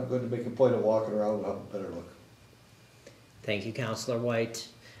loud. I'm going to make a point of walking around and have a better look. Thank you, Councillor Whyte.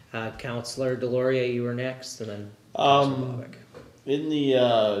 Councillor Delaurier, you were next, and then Councillor Bobick. In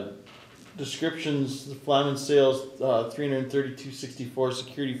the descriptions, the Flamin sales, $332.64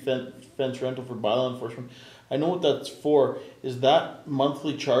 security fence rental for bylaw enforcement. I know what that's for. Is that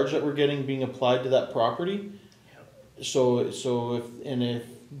monthly charge that we're getting being applied to that property? Yep. So if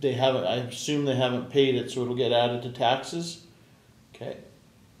they haven't, I assume they haven't paid it, so it'll get added to taxes. Okay.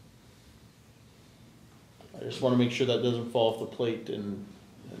 just wanna make sure that doesn't fall off the plate and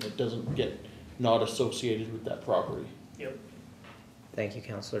it doesn't get not associated with that property. Yep. Thank you,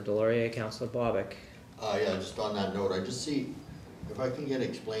 Councillor Delaurier. Councillor Bobick. Yeah, just on that note, I just see, if I can get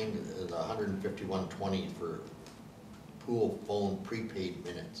explained the 151.20 for Poole phone prepaid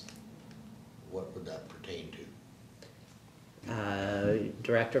minutes, what would that pertain to?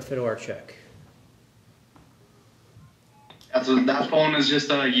 Director Fedorchuk. So that phone is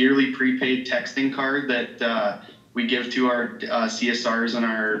just a yearly prepaid texting card that we give to our CSRs and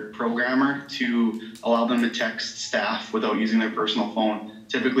our programmer to allow them to text staff without using their personal phone.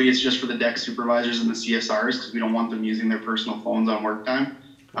 Typically, it's just for the deck supervisors and the CSRs because we don't want them using their personal phones on work time.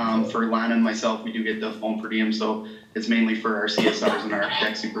 For Lana and myself, we do get the phone per diem, so it's mainly for our CSRs and our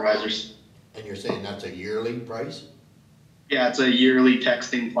deck supervisors. And you're saying that's a yearly price? Yeah, it's a yearly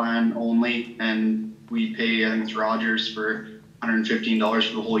texting plan only, and we pay, I think it's Rogers, for $115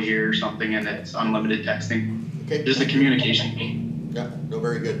 for the whole year or something, and it's unlimited texting. Okay. Just a communication fee. Yeah, no,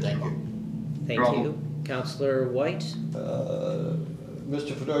 very good, thank you. Thank You're you. welcome. Councillor Whyte.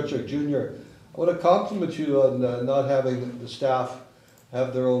 Mr. Fedorchuk Jr., I want to compliment you on not having the staff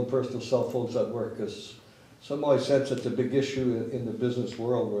have their own personal cell phones at work, because somehow I sense it's a big issue in the business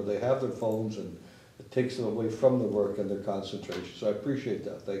world where they have their phones and it takes them away from the work and their concentration. So I appreciate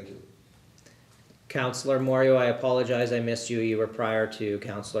that. Thank you. Councillor Moriaux, I apologize. I missed you. You were prior to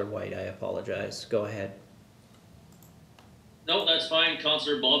Councillor Whyte. I apologize. Go ahead. No, that's fine.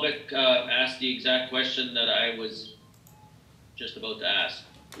 Councillor Bobick asked the exact question that I was just about to ask.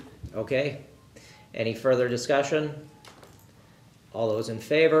 Okay. Any further discussion? All those in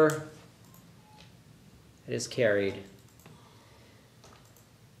favor? It is carried.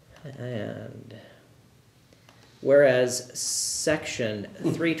 And whereas Section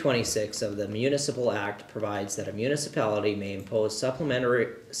 326 of the Municipal Act provides that a municipality may impose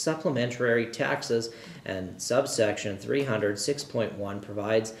supplementary taxes, and subsection 306.1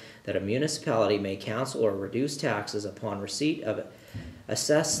 provides that a municipality may cancel or reduce taxes upon receipt of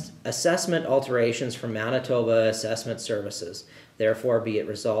assessment alterations from Manitoba Assessment Services. Therefore, be it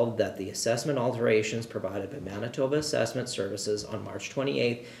resolved that the assessment alterations provided by Manitoba Assessment Services on March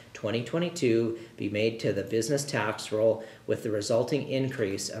 28, 2022 be made to the business tax roll with the resulting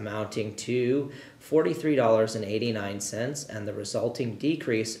increase amounting to $43.89 and the resulting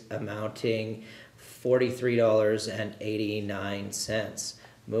decrease amounting $43.89.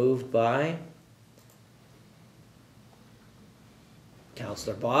 Moved by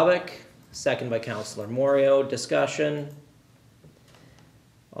Councillor Bobick, second by Councillor Moriaux. Discussion.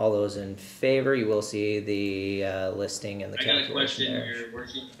 All those in favor, you will see the listing and the calculation. I got a question, there. Your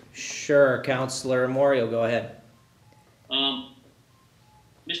Worship. Sure, Councillor Moriaux, go ahead. Mr.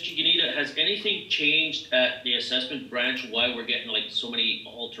 Gnida, has anything changed at the assessment branch? Why we're getting like so many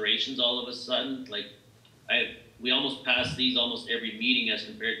alterations all of a sudden? Like, we almost pass these almost every meeting as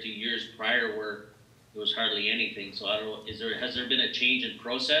compared to years prior where there was hardly anything. So I don't know, has there been a change in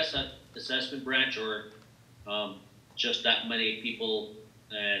process at the assessment branch, or just that many people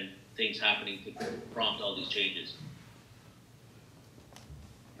and things happening to prompt all these changes?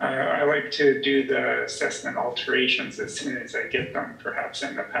 I like to do the assessment alterations as soon as I get them. Perhaps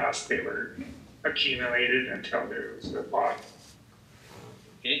in the past they were accumulated until there was a lot.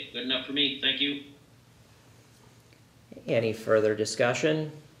 Okay, good enough for me. Thank you. Any further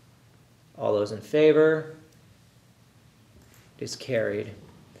discussion? All those in favor? It is carried.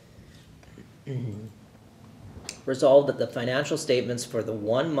 Resolved that the financial statements for the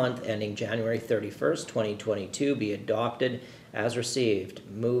 1 month ending January 31st, 2022 be adopted as received.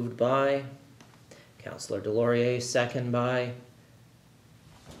 Moved by Councillor Delaurier, second by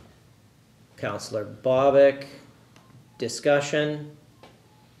Councillor Bobick. Discussion.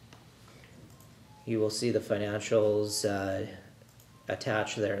 You will see the financials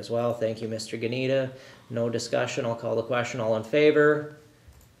attached there as well. Thank you, Mr. Gnida. No discussion. I'll call the question. All in favor?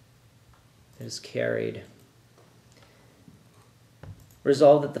 It is carried.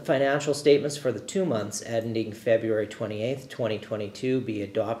 Resolved that the financial statements for the 2 months ending February 28th, 2022 be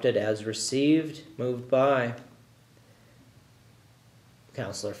adopted as received. Moved by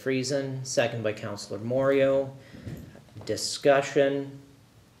Councillor Friesen, second by Councillor Moriaux. Discussion.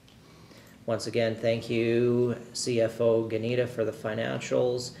 Once again, thank you, CFO Gnida, for the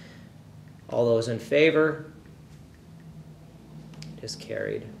financials. All those in favor? It is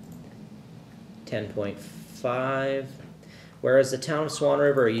carried. 10.5. Whereas the town of Swan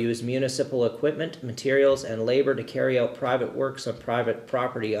River used municipal equipment, materials, and labor to carry out private works on private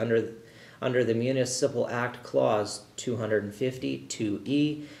property under under the Municipal Act Clause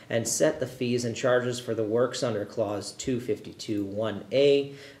 250(2)E and set the fees and charges for the works under Clause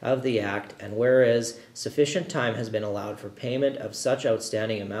 252(1)A of the Act, and whereas sufficient time has been allowed for payment of such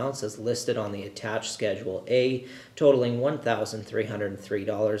outstanding amounts as listed on the attached Schedule A, totaling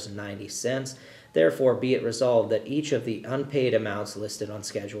 $1,303.90, therefore be it resolved that each of the unpaid amounts listed on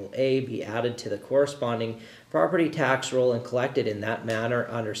Schedule A be added to the corresponding property tax roll and collected in that manner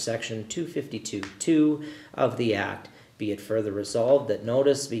under Section 252(2) of the Act. Be it further resolved that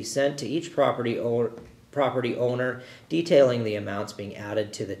notice be sent to each property owner detailing the amounts being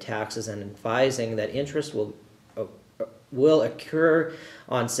added to the taxes and advising that interest will occur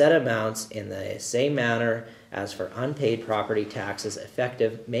on said amounts in the same manner as for unpaid property taxes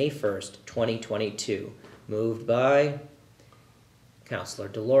effective May 1st, 2022. Moved by Councillor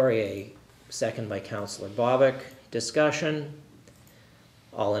Delaurier, second by Councillor Bobick. Discussion.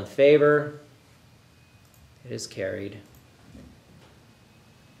 All in favor? It is carried.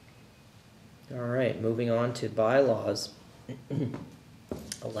 All right, moving on to bylaws.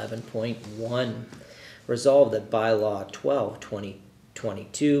 11.1. Resolved that bylaw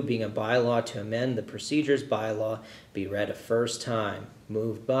 12/2022, being a bylaw to amend the procedures bylaw, be read a first time.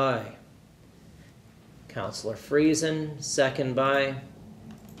 Moved by Councillor Friesen, second by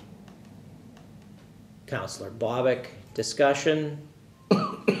Councillor Bobick. Discussion.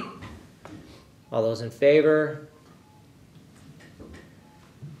 All those in favor?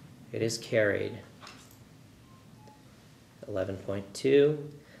 It is carried. 11.2.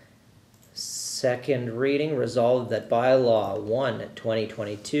 Second reading. Resolved that bylaw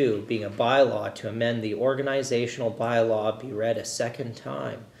 1/2022, being a bylaw to amend the organizational bylaw, be read a second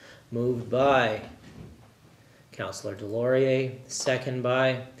time. Moved by Councillor Delaurier, second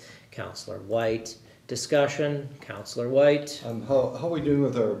by Councillor Whyte. Discussion. Councillor Whyte. How are we doing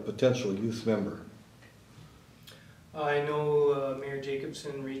with our potential youth member? I know Mayor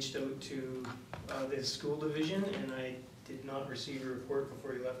Jacobson reached out to the school division, and I did not receive a report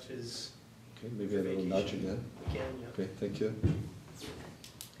before he left his Okay, maybe a little nudge again. yeah. Okay, thank you.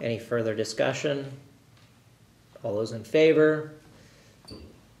 Any further discussion? All those in favor?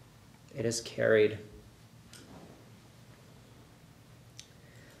 It is carried.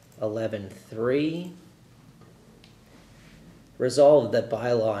 11.3. Resolved that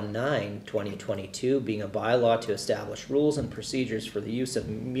bylaw 9/2022, being a bylaw to establish rules and procedures for the use of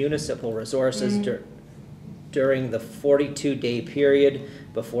municipal resources during the 42-day period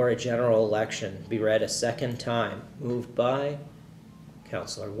before a general election, be read a second time. Moved by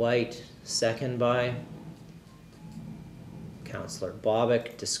Councillor Whyte, second by Councillor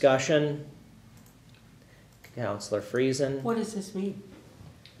Bobick. Discussion. Councillor Friesen. What does this mean?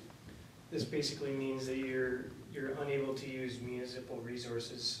 This basically means that you're unable to use municipal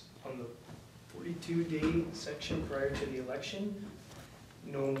resources on the 42-day section prior to the election,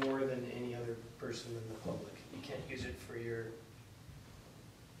 no more than any other person in the public. You can't use it for your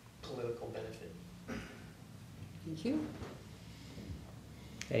political benefit. Thank you.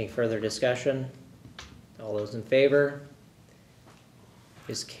 Any further discussion? All those in favor?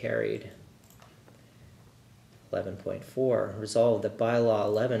 Is carried. 11.4. Resolved that bylaw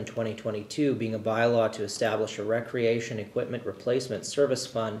 11/2022, being a bylaw to establish a recreation equipment replacement service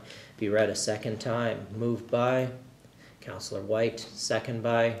fund, be read a second time. Moved by Councillor Whyte, second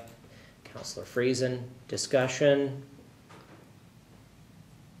by Councillor Friesen. Discussion.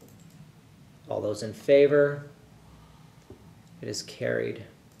 All those in favor? It is carried.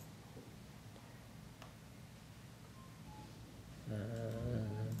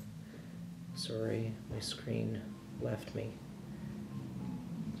 Sorry, my screen left me.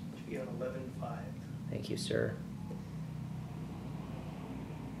 Should be on 11.5. Thank you, sir.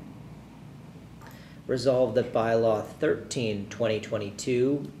 Resolved that bylaw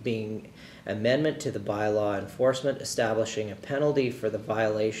 13/2022, being amendment to the bylaw enforcement establishing a penalty for the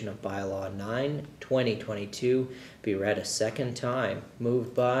violation of bylaw 9/2022, be read a second time.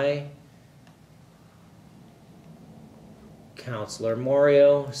 Moved by Councillor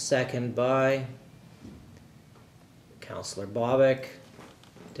Moriaux, second by Councillor Bobick.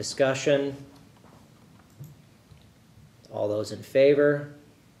 Discussion. All those in favor?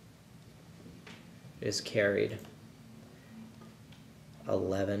 It is carried.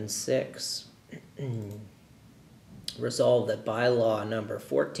 11.6. Resolved that bylaw number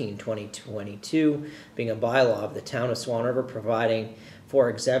 14/2022, being a bylaw of the town of Swan River providing for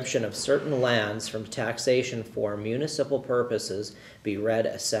exemption of certain lands from taxation for municipal purposes, be read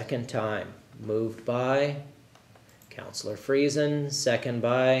a second time. Moved by Councillor Friesen, second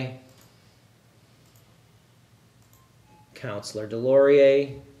by Councillor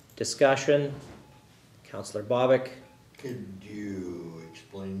Delaurier. Discussion. Councillor Bobick. Could you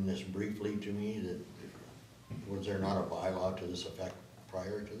explain this briefly to me, that, was there not a bylaw to this effect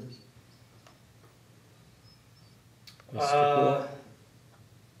prior to this? Mr. Poole?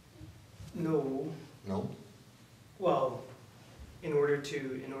 No, No? well, in order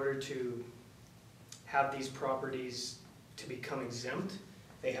to have these properties to become exempt,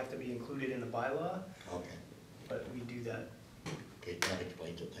 they have to be included in the bylaw, Okay, but we do that. okay, that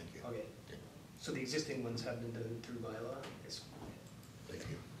explains it, thank you. Okay. So the existing ones have been done through bylaw. Yes. Thank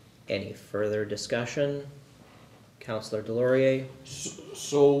you. Any further discussion? Councillor Delaurier.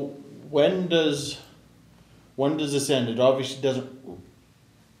 So when does this end? It obviously doesn't,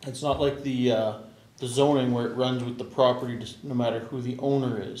 it's not like the zoning where it runs with the property just no matter who the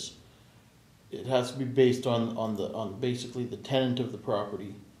owner is. It has to be based on basically the tenant of the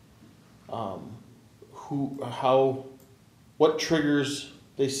property. What triggers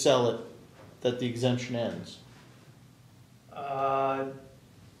they sell it that the exemption ends?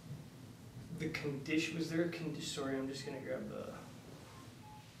 The condition, was there a condition, sorry, I'm just gonna grab the,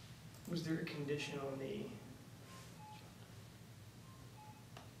 was there a condition on the?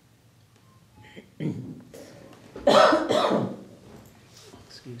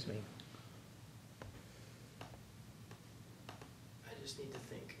 Excuse me. I just need to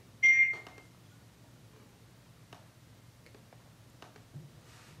think.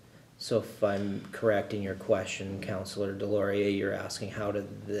 So if I'm correct in your question, Councillor Delaurier, you're asking how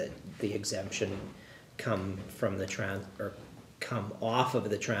did the exemption come from or come off of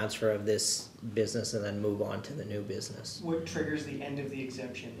the transfer of this business and then move on to the new business? What triggers the end of the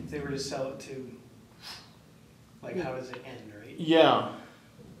exemption? If they were to sell it to, like, how does it end, right? Yeah.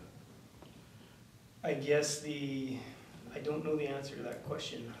 I guess I don't know the answer to that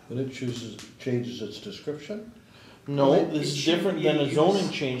question. When it changes its description? No, Well, this it is should different be than a used- zoning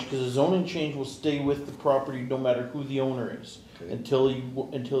change, because a zoning change will stay with the property no matter who the owner is, Okay. until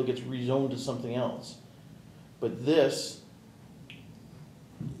it gets rezoned to something else. But this,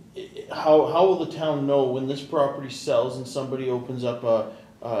 how will the town know when this property sells and somebody opens up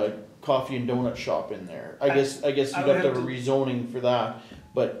a coffee and donut shop in there? I guess you'd have to have a rezoning for that,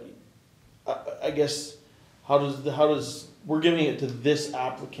 but I guess, how does, we're giving it to this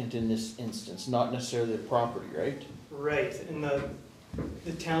applicant in this instance, not necessarily the property, right? Right, and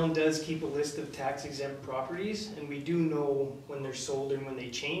the town does keep a list of tax exempt properties, and we do know when they're sold and when they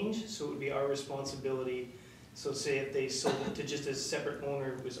change, so it would be our responsibility. So say if they sold it to just a separate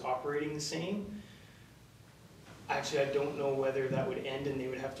owner who was operating the same, actually, I don't know whether that would end and they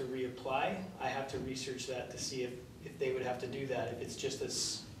would have to reapply. I have to research that to see if they would have to do that, if it's just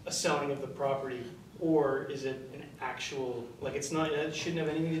a selling of the property, or is it an actual, like, it's not, it shouldn't have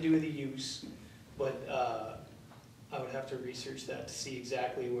anything to do with the use, but I would have to research that to see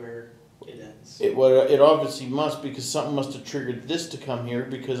exactly where it ends. It obviously must, because something must have triggered this to come here,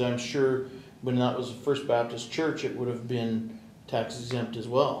 because I'm sure when that was the First Baptist Church, it would have been tax exempt as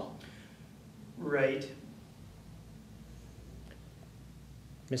well. Right.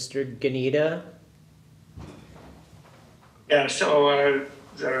 Mr. Gnida. Yeah, so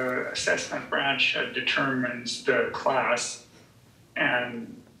the assessment branch determines the class,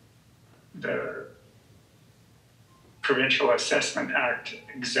 and the Provincial Assessment Act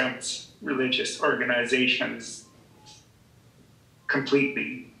exempts religious organizations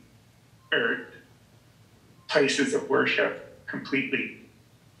completely, or places of worship completely.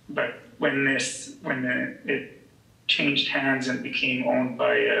 But when it changed hands and became owned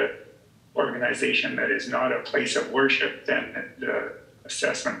by a organization that is not a place of worship, then the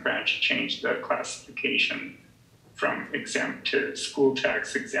assessment branch changed the classification from exempt to school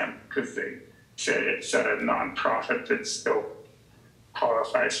tax exempt, because they said it's a nonprofit that still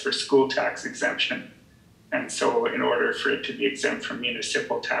qualifies for school tax exemption. And so in order for it to be exempt from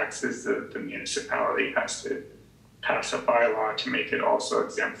municipal taxes, the municipality has to pass a bylaw to make it also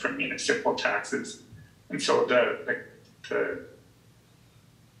exempt from municipal taxes. And so the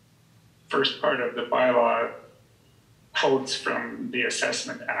first part of the bylaw quotes from the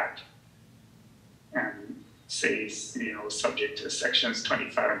Assessment Act and says, subject to sections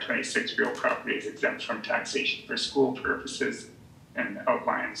 25 and 26, real property is exempt from taxation for school purposes, and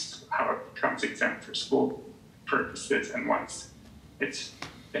outlines how it becomes exempt for school purposes. And once it's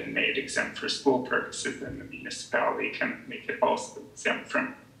been made exempt for school purposes, then the municipality can make it also exempt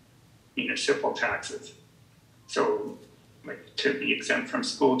from municipal taxes. So, like, to be exempt from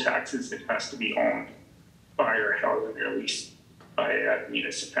school taxes, it has to be owned by or held in or leased by a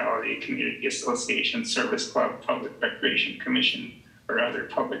municipality, community association, service club, public recreation commission, or other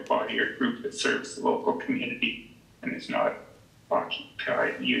public body or group that serves the local community and is not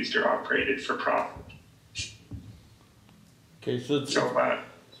used or operated for profit. Okay, so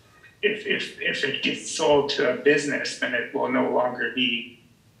if it gets sold to a business, then it will no longer be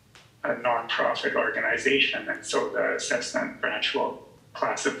a nonprofit organization, and so the assessment branch will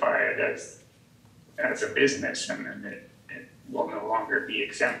classify it as a business, and then it will no longer be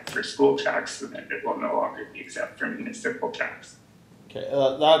exempt for school tax, and then it will no longer be exempt from municipal tax. okay,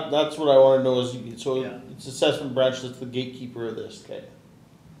 that's what I want to know is, so it's assessment branch that's the gatekeeper of this, okay?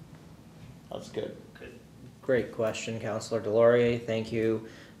 That's good. Great question, Councillor Delaurier. Thank you,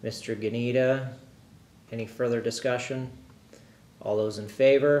 Mr. Gnida. Any further discussion? All those in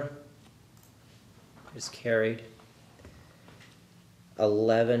favor? Is carried.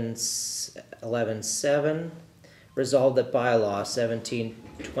 11.7. Resolved that bylaw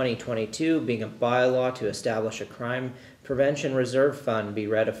 17/2022 being a bylaw to establish a crime prevention reserve fund be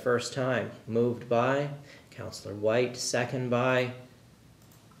read a first time. Moved by Councillor Whyte, second by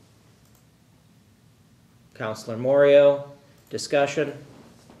Councillor Moriaux. Discussion?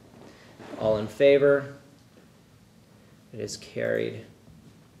 All in favor? It is carried.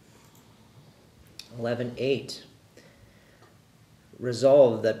 11.8.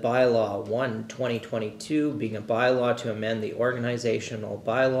 Resolved that bylaw 1/2022 being a bylaw to amend the organizational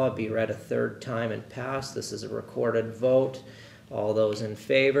bylaw be read a third time and passed. This is a recorded vote. All those in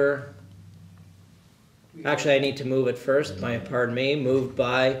favor? Actually, I need to move it first. Pardon me. Moved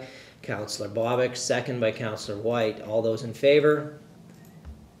by Councillor Bobick, second by Councillor Whyte. All those in favor?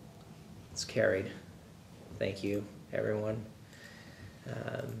 It's carried. Thank you, everyone.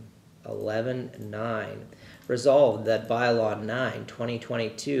 11.9. Resolved that bylaw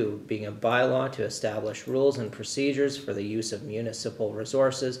 9/2022 being a bylaw to establish rules and procedures for the use of municipal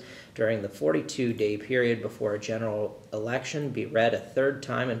resources during the 42-day period before a general election be read a third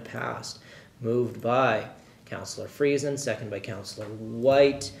time and passed. Moved by Councillor Friesen, second by Councillor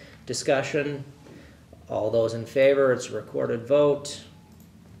Whyte. Discussion? All those in favor? It's a recorded vote.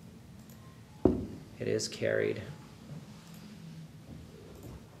 It is carried.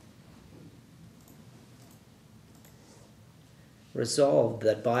 Resolved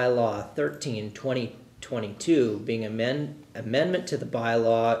that bylaw 13/2022 being amendment to the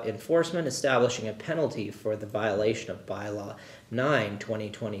bylaw enforcement establishing a penalty for the violation of bylaw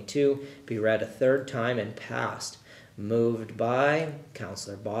 9/2022 be read a third time and passed. Moved by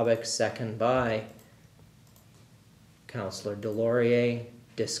Councillor Bobick, second by Councillor Delaurier.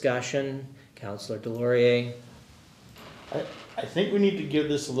 Discussion? Councillor Delaurier. I think we need to give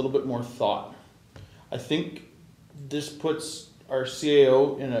this a little bit more thought. I think this puts our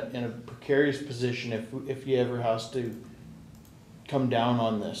CAO in a precarious position if he ever has to come down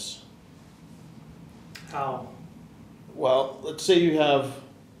on this. How? Well, let's say you have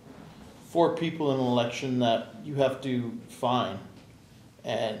 4 people in an election that you have to fine,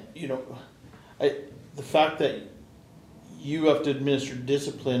 and the fact that you have to administer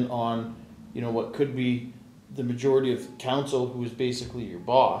discipline on what could be the majority of council, who is basically your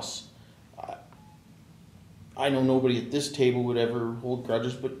boss. I know nobody at this table would ever hold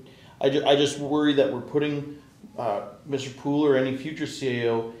grudges, but I just worry that we're putting Mr. Poole or any future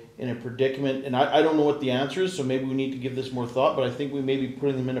CAO in a predicament, and I don't know what the answer is, so maybe we need to give this more thought, but I think we may be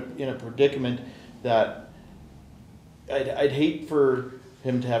putting them in a predicament that I'd hate for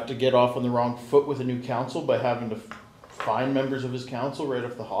him to have to get off on the wrong foot with a new council by having to fine members of his council right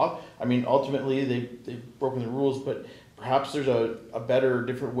off the hop. I mean, ultimately they've broken the rules, but perhaps there's a better,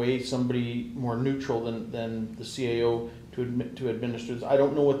 different way, somebody more neutral than the CAO to administer this. I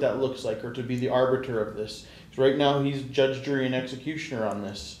don't know what that looks like, or to be the arbiter of this. Because right now he's judge, jury, and executioner on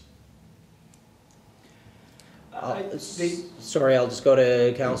this. Sorry, I'll just go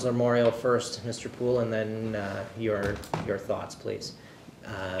to Councillor Moriaux first, Mr. Poole, and then your thoughts, please.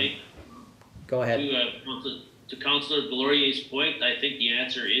 Go ahead. To Councillor Delaurier's point, I think the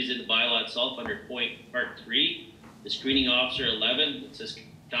answer is in the bylaw itself under part 3. The screening officer 11, it says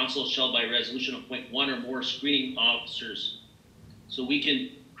council shall by resolution appoint 1 or more screening officers. So we can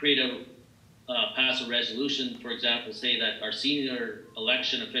create pass a resolution, for example, say that our senior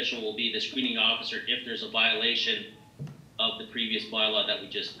election official will be the screening officer if there's a violation of the previous bylaw that we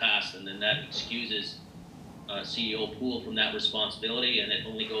just passed, and then that excuses CEO Poole from that responsibility, and it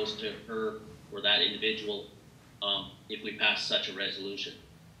only goes to her or that individual if we pass such a resolution.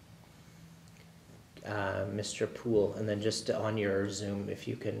 Mr. Poole, and then just on your Zoom, if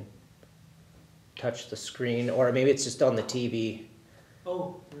you can touch the screen, or maybe it's just on the TV.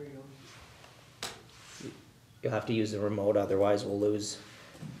 Oh, there you go. You'll have to use the remote, otherwise we'll lose.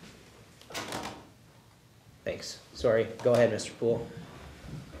 Thanks. Sorry, go ahead, Mr. Poole.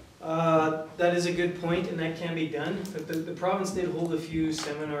 That is a good point, and that can be done. But the province did hold a few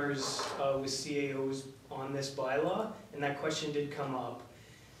seminars with CAOs on this bylaw, and that question did come up.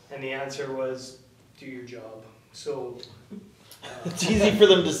 And the answer was, do your job. So It's easy for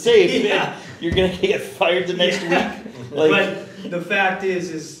them to say. Yeah. You're gonna get fired the next week. Like, but the fact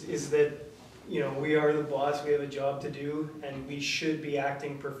is that, you know, we are the boss, we have a job to do, and we should be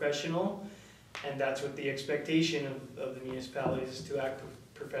acting professional. And that's what the expectation of the municipalities is, to act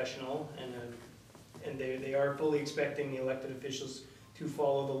professional, and they are fully expecting the elected officials to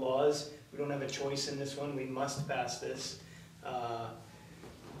follow the laws. We don't have a choice in this one, we must pass this.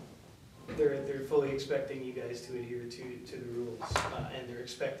 They're fully expecting you guys to adhere to the rules, and they're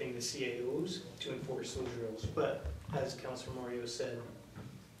expecting the CAOs to enforce those rules. But as Councillor Moriaux said,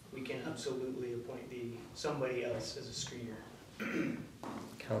 we can absolutely appoint somebody else as a screener.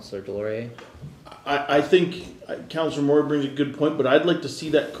 Councillor Delaurier? I think Councillor Moore brings a good point, but I'd like to see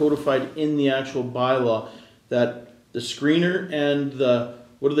that codified in the actual bylaw, that the screener and the,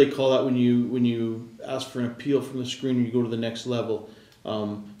 what do they call that when you ask for an appeal from the screener, you go to the next level.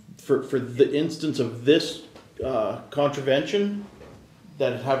 For the instance of this contravention,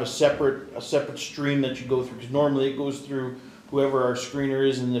 that have a separate stream that you go through, because normally it goes through whoever our screener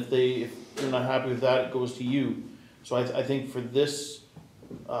is, and if they're not happy with that, it goes to you. So I think for this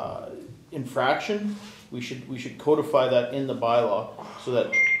infraction, we should codify that in the bylaw, so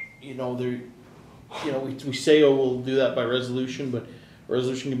that we say, oh, we'll do that by resolution, but a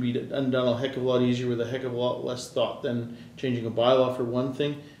resolution can be done a heck of a lot easier with a heck of a lot less thought than changing a bylaw for one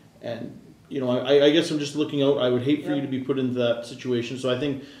thing. And I guess I'm just looking out. I would hate for you to be put into that situation. So I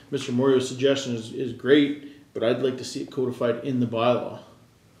think Mr. Moriaux's suggestion is great, but I'd like to see it codified in the bylaw.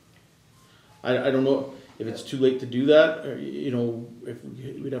 I don't know if it's too late to do that, or, if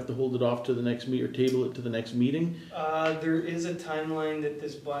we'd have to hold it off to the next meeting or table it to the next meeting. There is a timeline that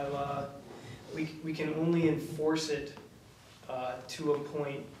this bylaw, we can only enforce it to a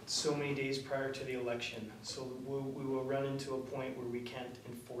point so many days prior to the election. So we will run into a point where we can't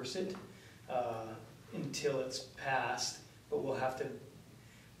enforce it until it's passed, but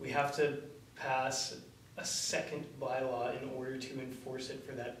we have to pass a second bylaw in order to enforce it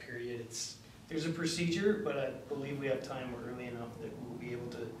for that period. There's a procedure, but I believe we have time early enough that we'll be able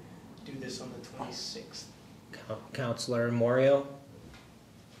to do this on the 26th. Councillor Moriaux?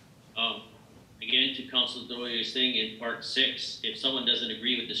 Again, to Councillor Delaurier's thing, in part 6, if someone doesn't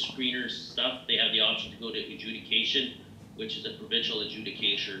agree with the screener's stuff, they have the option to go to adjudication, which is a provincial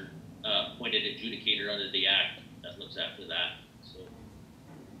adjudicator, appointed adjudicator under the Act that looks after that. So.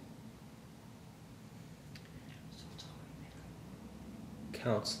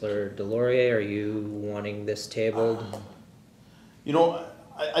 Councillor Delaurier, are you wanting this tabled?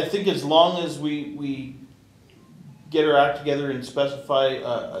 I think as long as we get our act together and specify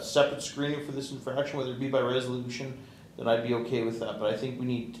a separate screening for this infraction, whether it be by resolution, then I'd be okay with that. But I think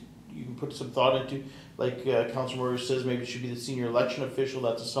you can put some thought into, like Councillor Moriaux says, maybe it should be the senior election official.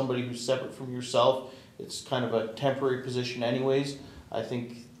 That's somebody who's separate from yourself. It's kind of a temporary position anyways. I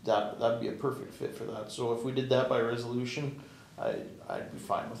think that'd be a perfect fit for that. So if we did that by resolution, I'd be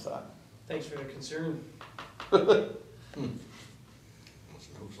fine with that. Thanks for the concern.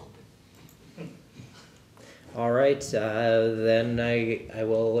 All right, then I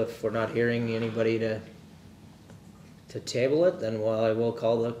will, if we're not hearing anybody to table it, then I will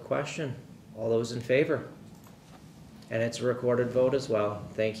call the question. All those in favor? And it's a recorded vote as well.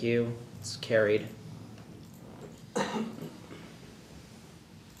 Thank you. It's carried.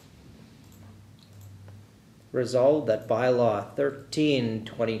 Resolved that bylaw 13,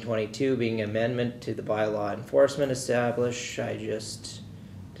 2022 being amendment to the bylaw enforcement establish,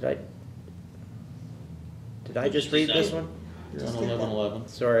 did I just read this one? You're on 1111.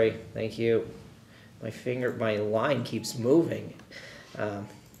 Sorry, thank you. My line keeps moving.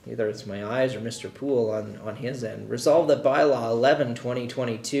 Either it's my eyes or Mr. Poole on his end. Resolve that bylaw 11,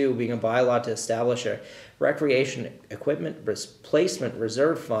 2022 being a bylaw to establish a recreation equipment replacement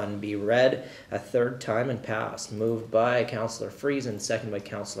reserve fund be read a third time and passed. Moved by Councillor Friesen, second by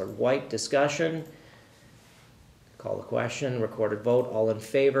Councillor Whyte. Discussion. Call the question. Recorded vote. All in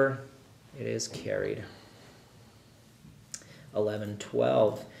favor? It is carried.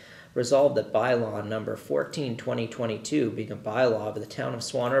 11:12. Resolved that bylaw number 14, 2022 being a bylaw of the town of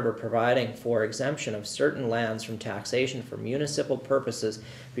Swan River providing for exemption of certain lands from taxation for municipal purposes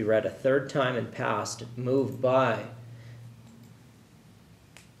be read a third time and passed. Moved by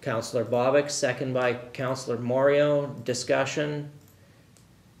Councillor Bobick, second by Councillor Moriaux. Discussion.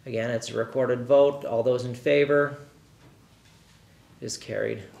 Again, it's a recorded vote. All those in favor? Is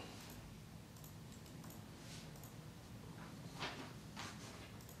carried.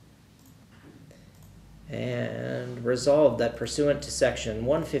 And resolved that pursuant to section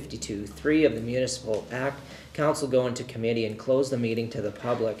 152(3) of the Municipal Act, council go into committee and close the meeting to the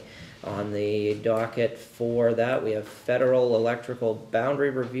public. On the docket for that, we have federal electrical boundary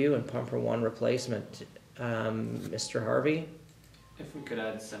review and pumper 1 replacement. Mr. Harvey? If we could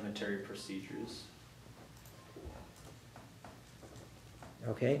add cemetery procedures.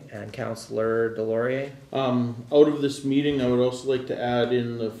 Okay, and Councillor Delaurier? Out of this meeting, I would also like to add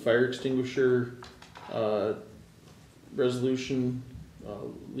in the fire extinguisher resolution,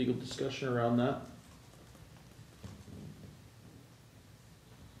 legal discussion around that.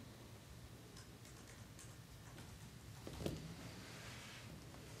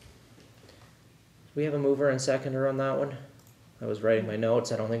 Do we have a mover and seconder on that one? I was writing my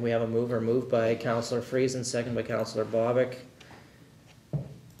notes. I don't think we have a mover. Moved by Councillor Friesen, second by Councillor Bobick.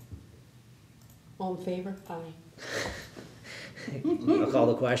 All in favor? Aye. I'll call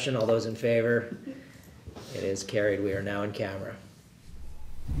the question. All those in favor? It is carried. We are now in camera.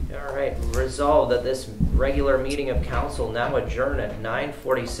 All right. Resolved that this regular meeting of council now adjourn at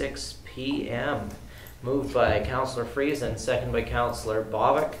 9:46 p.m. Moved by Councillor Friesen, second by Councillor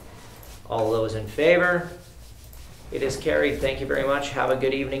Bobick. All those in favor? It is carried. Thank you very much. Have a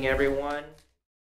good evening, everyone.